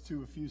verses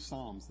to a few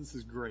Psalms. This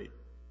is great.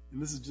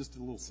 And this is just a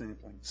little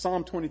sampling.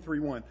 Psalm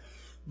 23:1.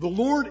 The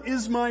Lord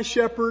is my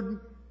shepherd,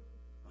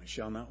 I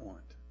shall not want.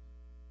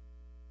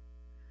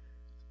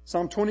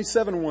 Psalm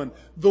 27:1.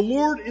 The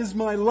Lord is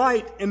my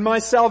light and my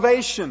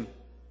salvation.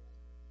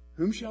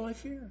 Whom shall I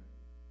fear?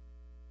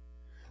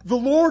 The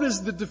Lord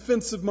is the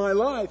defense of my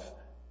life.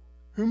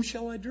 Whom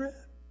shall I dread?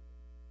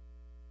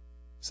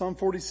 Psalm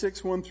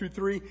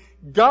 46:1-3.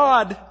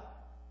 God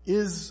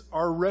is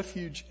our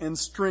refuge and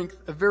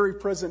strength, a very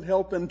present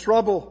help in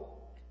trouble.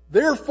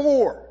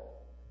 Therefore,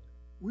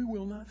 we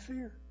will not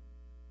fear.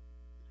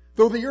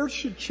 Though the earth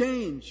should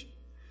change,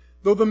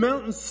 though the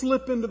mountains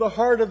slip into the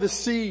heart of the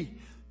sea,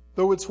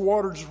 though its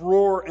waters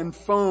roar and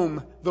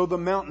foam, though the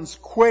mountains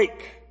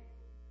quake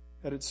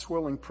at its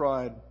swelling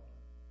pride.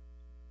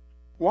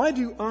 Why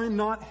do I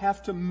not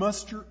have to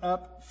muster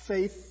up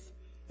faith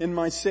in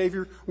my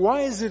Savior?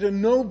 Why is it a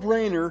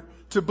no-brainer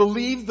to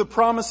believe the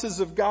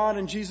promises of God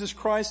in Jesus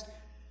Christ?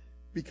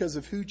 Because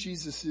of who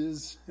Jesus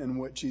is and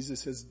what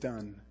Jesus has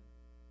done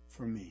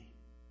for me.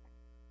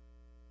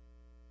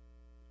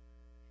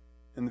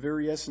 And the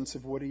very essence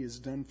of what he has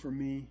done for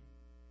me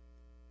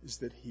is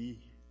that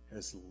he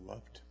has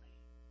loved me.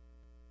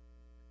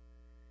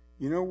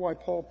 You know why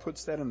Paul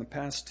puts that in the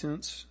past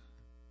tense?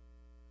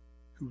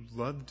 Who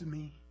loved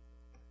me?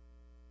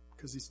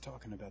 Because he's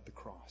talking about the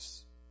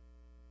cross.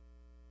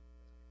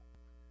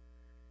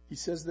 He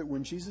says that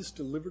when Jesus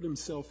delivered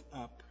himself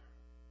up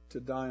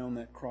to die on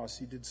that cross,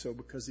 he did so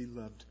because he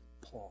loved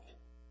Paul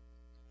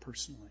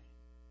personally.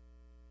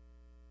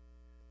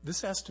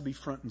 This has to be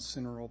front and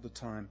center all the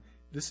time.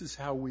 This is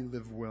how we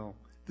live well.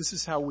 This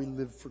is how we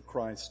live for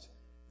Christ.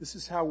 This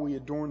is how we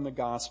adorn the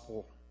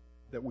gospel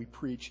that we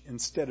preach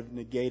instead of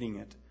negating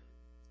it.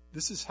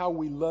 This is how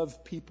we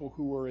love people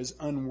who are as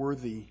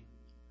unworthy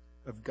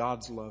of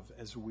God's love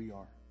as we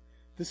are.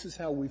 This is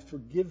how we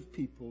forgive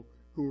people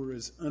who are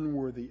as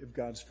unworthy of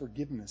God's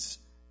forgiveness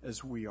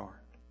as we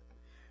are.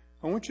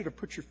 I want you to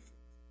put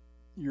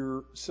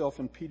yourself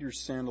in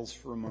Peter's sandals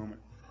for a moment.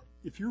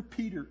 If you're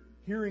Peter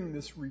hearing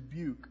this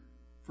rebuke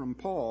from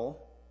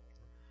Paul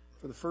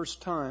for the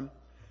first time,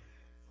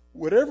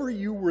 whatever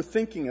you were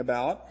thinking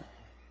about,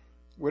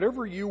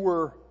 whatever you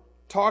were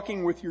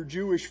talking with your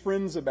Jewish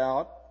friends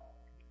about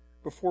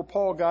before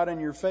Paul got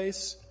in your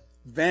face,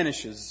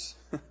 vanishes.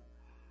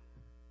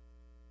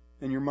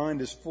 And your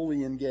mind is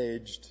fully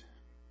engaged.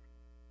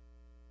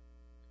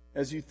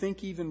 As you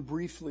think even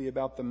briefly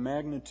about the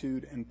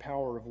magnitude and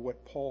power of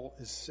what Paul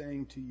is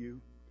saying to you,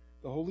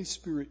 the Holy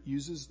Spirit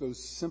uses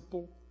those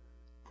simple,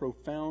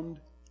 profound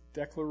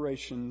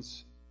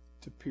declarations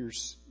to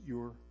pierce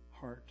your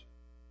heart.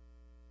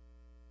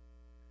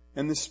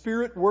 And the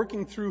Spirit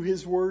working through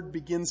His Word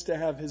begins to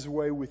have His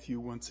way with you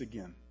once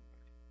again.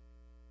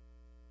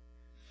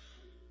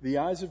 The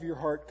eyes of your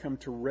heart come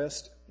to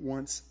rest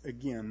once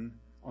again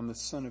on the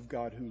Son of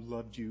God who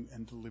loved you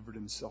and delivered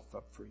himself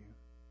up for you.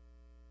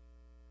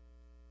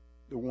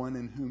 The one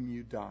in whom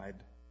you died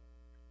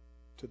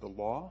to the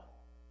law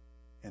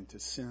and to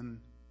sin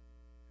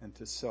and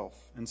to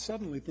self. And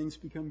suddenly things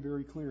become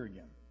very clear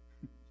again.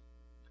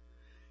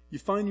 You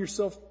find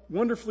yourself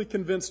wonderfully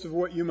convinced of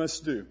what you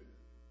must do.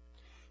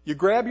 You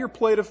grab your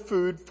plate of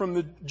food from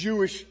the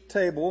Jewish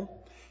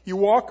table. You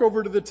walk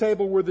over to the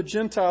table where the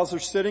Gentiles are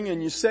sitting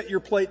and you set your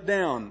plate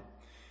down.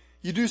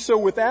 You do so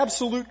with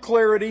absolute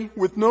clarity,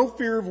 with no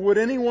fear of what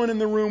anyone in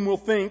the room will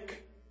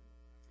think.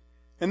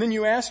 And then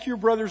you ask your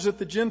brothers at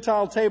the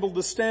Gentile table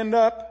to stand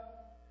up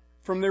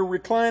from their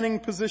reclining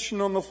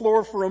position on the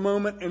floor for a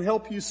moment and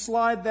help you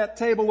slide that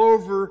table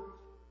over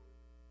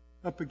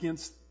up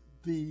against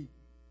the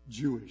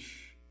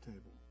Jewish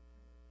table.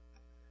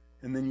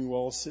 And then you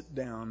all sit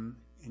down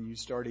and you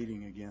start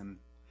eating again.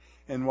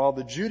 And while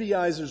the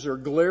Judaizers are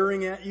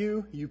glaring at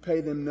you, you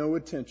pay them no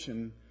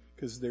attention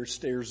because their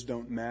stares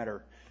don't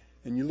matter.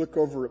 And you look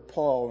over at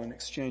Paul and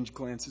exchange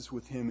glances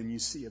with him and you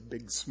see a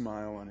big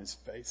smile on his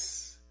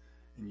face.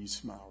 And you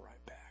smile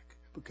right back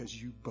because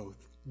you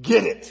both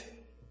get it.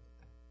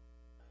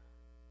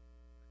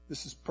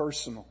 This is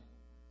personal.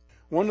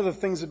 One of the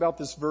things about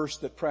this verse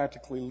that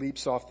practically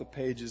leaps off the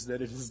page is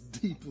that it is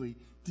deeply,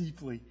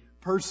 deeply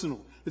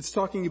personal. It's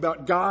talking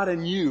about God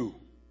and you.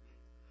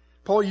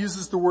 Paul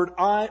uses the word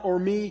I or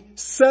me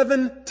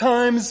 7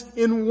 times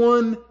in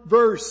one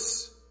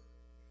verse.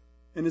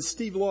 And as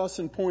Steve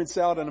Lawson points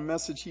out in a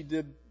message he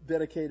did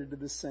dedicated to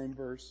this same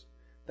verse,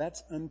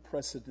 that's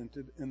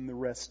unprecedented in the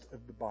rest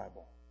of the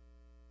Bible.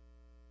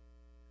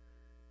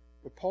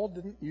 But Paul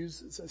didn't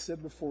use, as I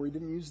said before, he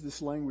didn't use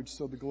this language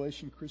so the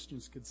Galatian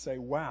Christians could say,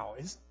 wow,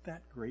 isn't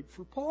that great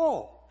for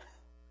Paul?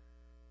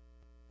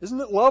 Isn't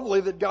it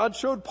lovely that God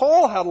showed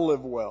Paul how to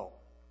live well?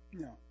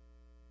 No.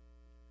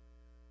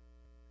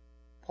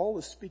 Paul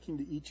is speaking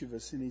to each of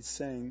us and he's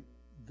saying,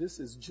 this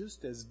is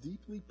just as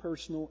deeply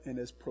personal and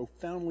as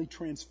profoundly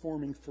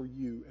transforming for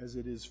you as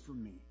it is for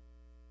me.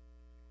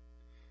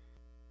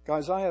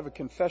 Guys, I have a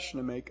confession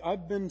to make.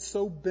 I've been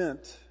so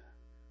bent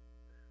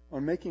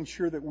on making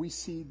sure that we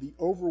see the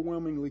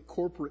overwhelmingly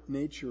corporate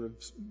nature of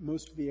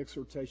most of the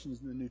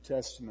exhortations in the New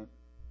Testament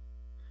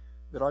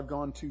that I've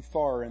gone too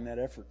far in that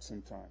effort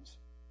sometimes.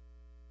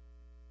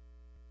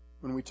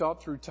 When we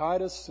taught through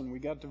Titus and we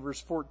got to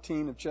verse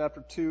 14 of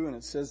chapter 2 and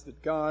it says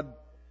that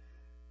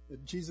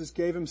Jesus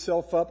gave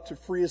himself up to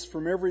free us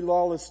from every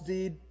lawless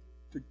deed,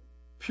 to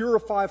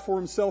purify for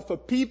himself a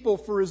people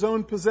for his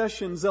own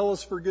possession,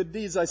 zealous for good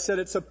deeds. I said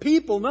it's a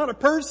people, not a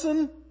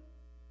person.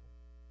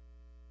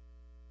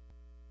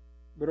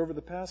 But over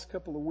the past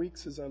couple of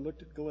weeks, as I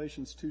looked at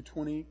Galatians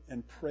 2:20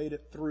 and prayed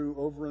it through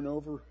over and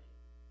over,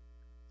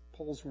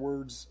 Paul's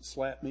words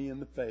slapped me in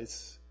the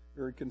face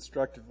very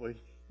constructively.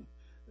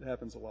 It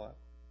happens a lot.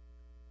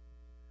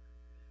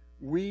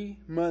 We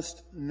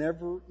must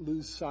never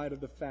lose sight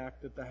of the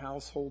fact that the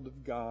household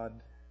of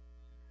God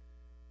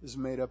is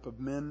made up of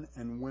men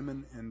and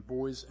women and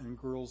boys and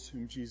girls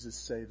whom Jesus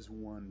saves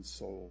one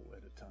soul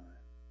at a time.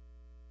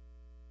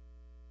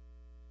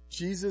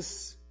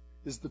 Jesus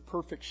is the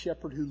perfect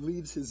shepherd who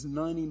leaves his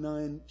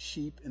 99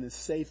 sheep in a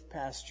safe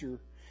pasture,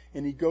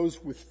 and he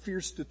goes with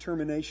fierce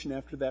determination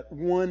after that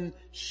one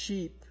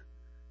sheep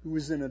who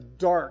is in a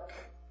dark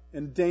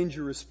and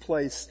dangerous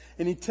place.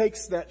 And he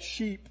takes that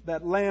sheep,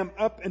 that lamb,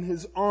 up in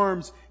his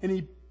arms, and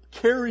he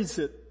carries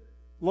it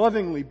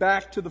lovingly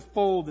back to the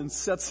fold and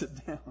sets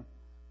it down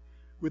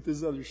with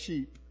his other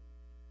sheep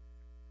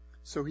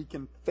so he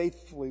can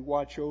faithfully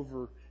watch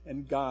over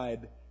and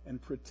guide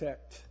and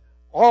protect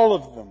all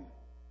of them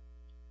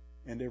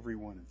and every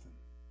one of them.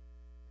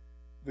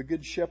 The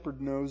good shepherd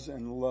knows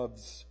and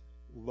loves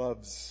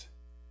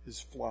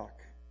his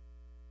flock.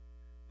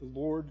 The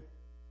Lord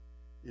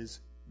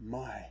is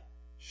my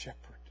shepherd.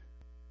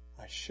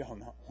 I shall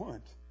not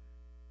want.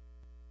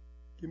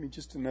 Give me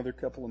just another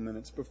couple of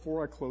minutes.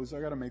 Before I close,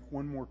 I got to make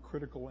one more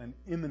critical and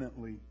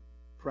eminently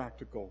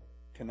practical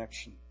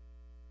connection.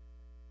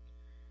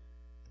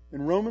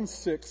 In Romans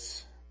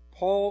 6,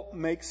 Paul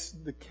makes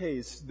the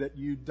case that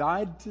you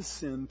died to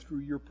sin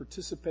through your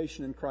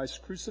participation in Christ's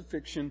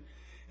crucifixion,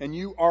 and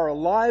you are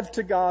alive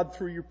to God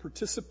through your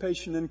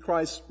participation in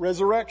Christ's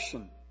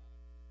resurrection.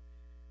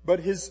 But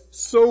his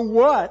so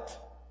what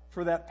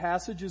for that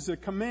passage is a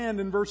command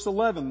in verse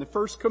 11, the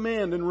first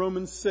command in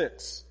Romans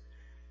 6.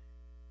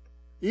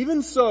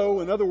 Even so,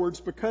 in other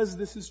words, because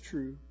this is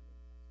true,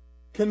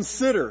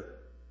 consider,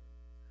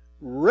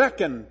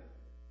 reckon,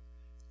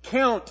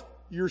 count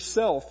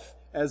yourself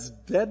as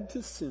dead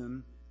to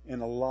sin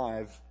and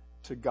alive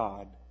to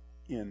God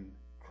in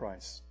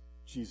Christ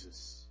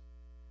Jesus.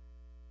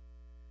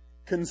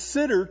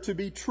 Consider to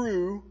be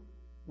true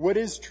what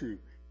is true.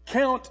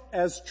 Count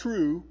as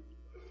true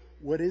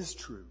what is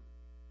true,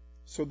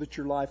 so that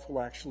your life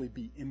will actually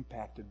be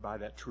impacted by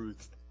that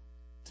truth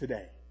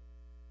today.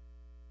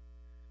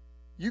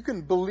 You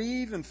can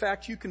believe, in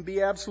fact, you can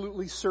be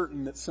absolutely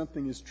certain that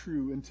something is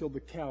true until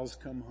the cows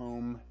come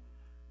home,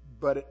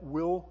 but it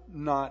will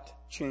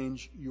not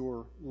change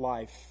your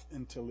life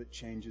until it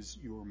changes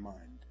your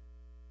mind.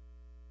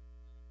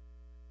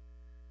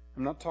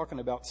 I'm not talking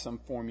about some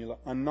formula.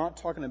 I'm not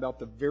talking about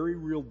the very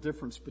real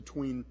difference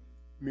between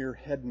mere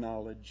head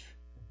knowledge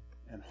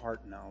and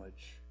heart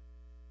knowledge.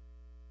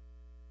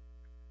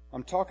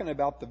 I'm talking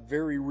about the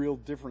very real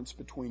difference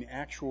between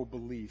actual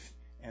belief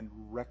and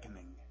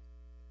reckoning.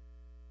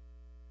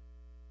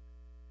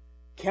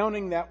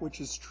 Counting that which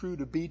is true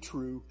to be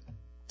true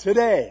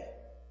today,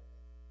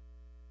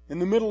 in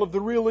the middle of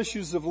the real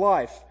issues of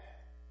life.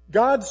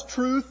 God's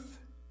truth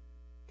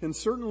can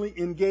certainly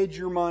engage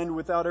your mind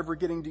without ever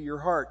getting to your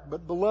heart.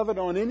 But beloved,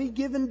 on any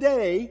given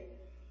day,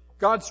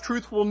 God's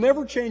truth will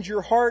never change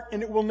your heart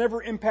and it will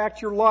never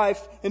impact your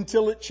life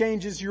until it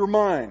changes your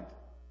mind.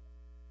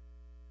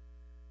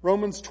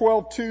 Romans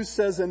 12:2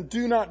 says, "And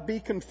do not be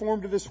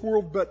conformed to this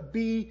world, but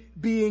be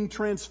being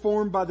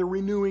transformed by the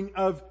renewing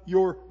of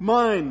your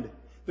mind,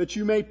 that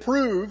you may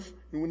prove,"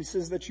 and when he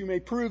says that you may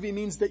prove, he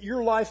means that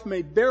your life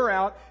may bear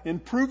out in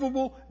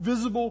provable,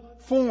 visible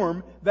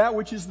form that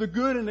which is the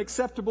good and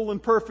acceptable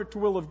and perfect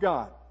will of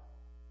God.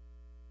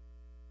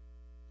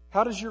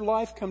 How does your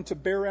life come to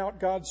bear out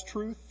God's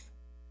truth?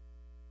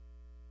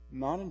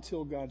 Not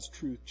until God's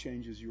truth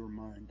changes your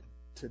mind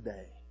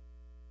today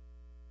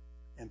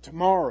and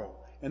tomorrow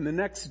and the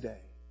next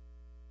day.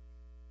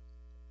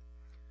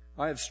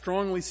 I have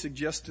strongly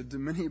suggested to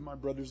many of my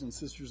brothers and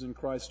sisters in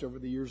Christ over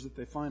the years that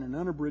they find an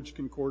unabridged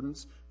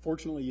concordance.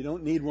 Fortunately, you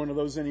don't need one of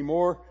those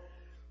anymore.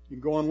 You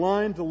can go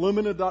online to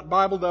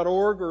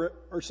lumina.bible.org or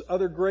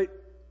other great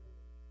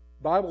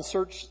Bible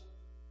search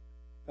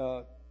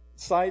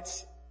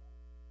sites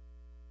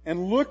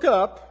and look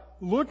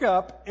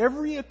up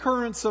every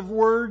occurrence of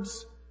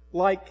words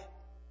like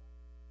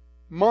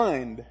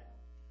mind,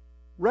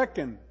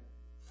 reckon,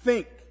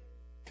 think,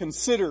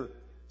 consider,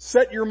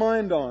 set your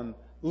mind on,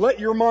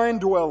 let your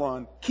mind dwell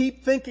on,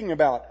 keep thinking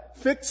about,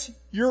 fix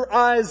your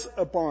eyes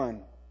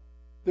upon.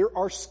 There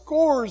are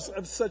scores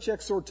of such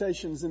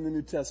exhortations in the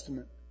New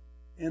Testament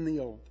and the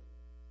Old.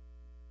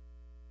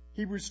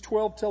 Hebrews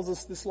 12 tells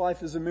us this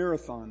life is a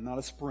marathon, not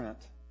a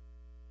sprint.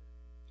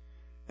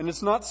 And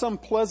it's not some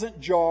pleasant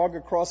jog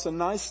across a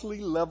nicely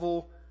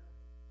level,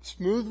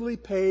 smoothly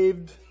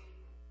paved,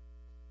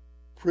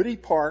 pretty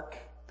park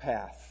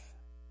path.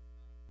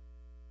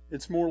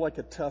 It's more like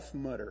a tough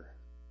mutter.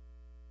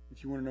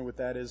 If you want to know what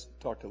that is,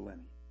 talk to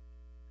Lenny.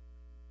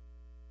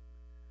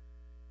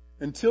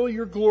 Until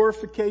your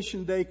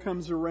glorification day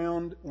comes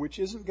around, which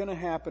isn't going to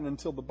happen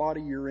until the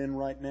body you're in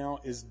right now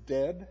is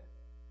dead,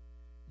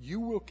 you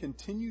will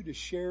continue to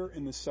share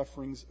in the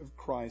sufferings of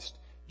Christ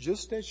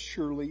just as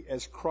surely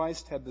as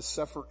Christ had to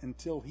suffer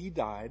until he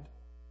died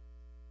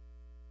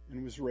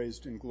and was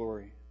raised in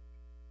glory.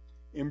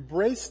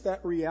 Embrace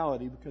that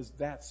reality because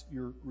that's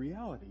your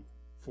reality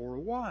for a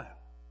while.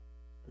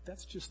 But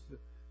that's just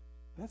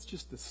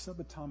the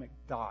subatomic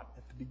dot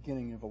at the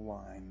beginning of a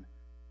line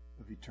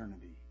of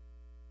eternity.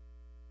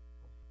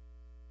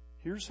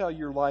 Here's how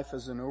your life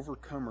as an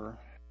overcomer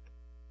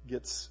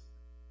gets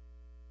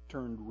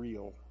turned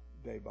real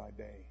day by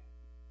day.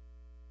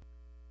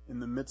 In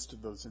the midst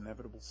of those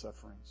inevitable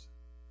sufferings,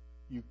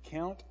 you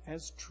count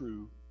as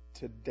true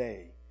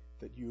today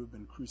that you have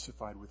been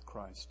crucified with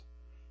Christ.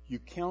 You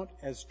count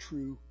as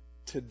true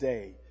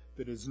today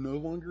that it is no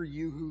longer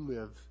you who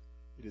live,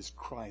 it is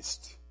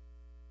Christ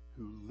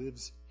who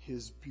lives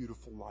his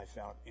beautiful life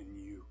out in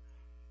you.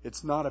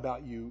 It's not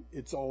about you,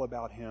 it's all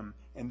about him.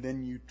 And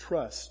then you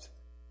trust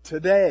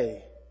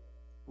today,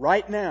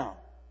 right now,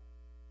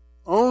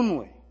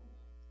 only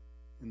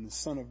in the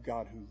Son of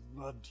God who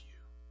loved you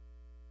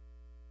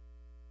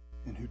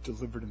and who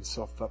delivered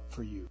himself up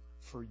for you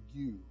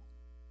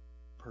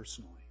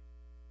personally.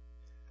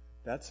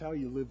 That's how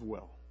you live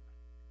well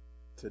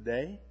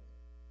today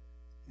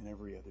and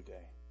every other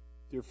day.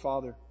 Dear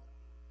Father,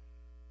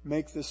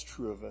 make this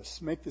true of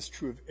us. Make this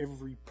true of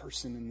every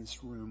person in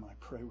this room, I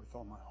pray with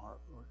all my heart,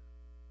 Lord.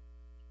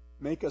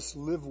 Make us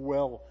live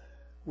well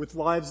with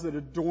lives that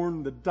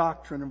adorn the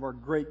doctrine of our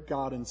great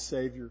God and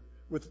Savior,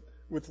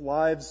 with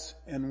lives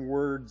and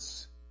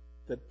words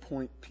that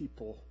point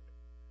people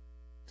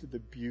to the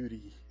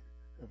beauty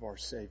of our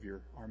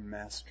Savior, our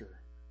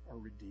Master, our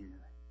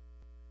Redeemer.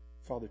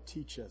 Father,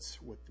 teach us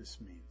what this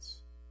means.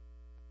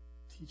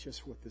 Teach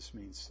us what this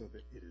means so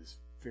that it is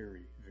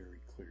very,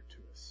 very clear to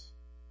us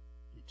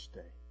each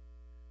day.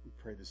 We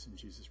pray this in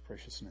Jesus'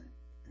 precious name.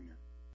 Amen.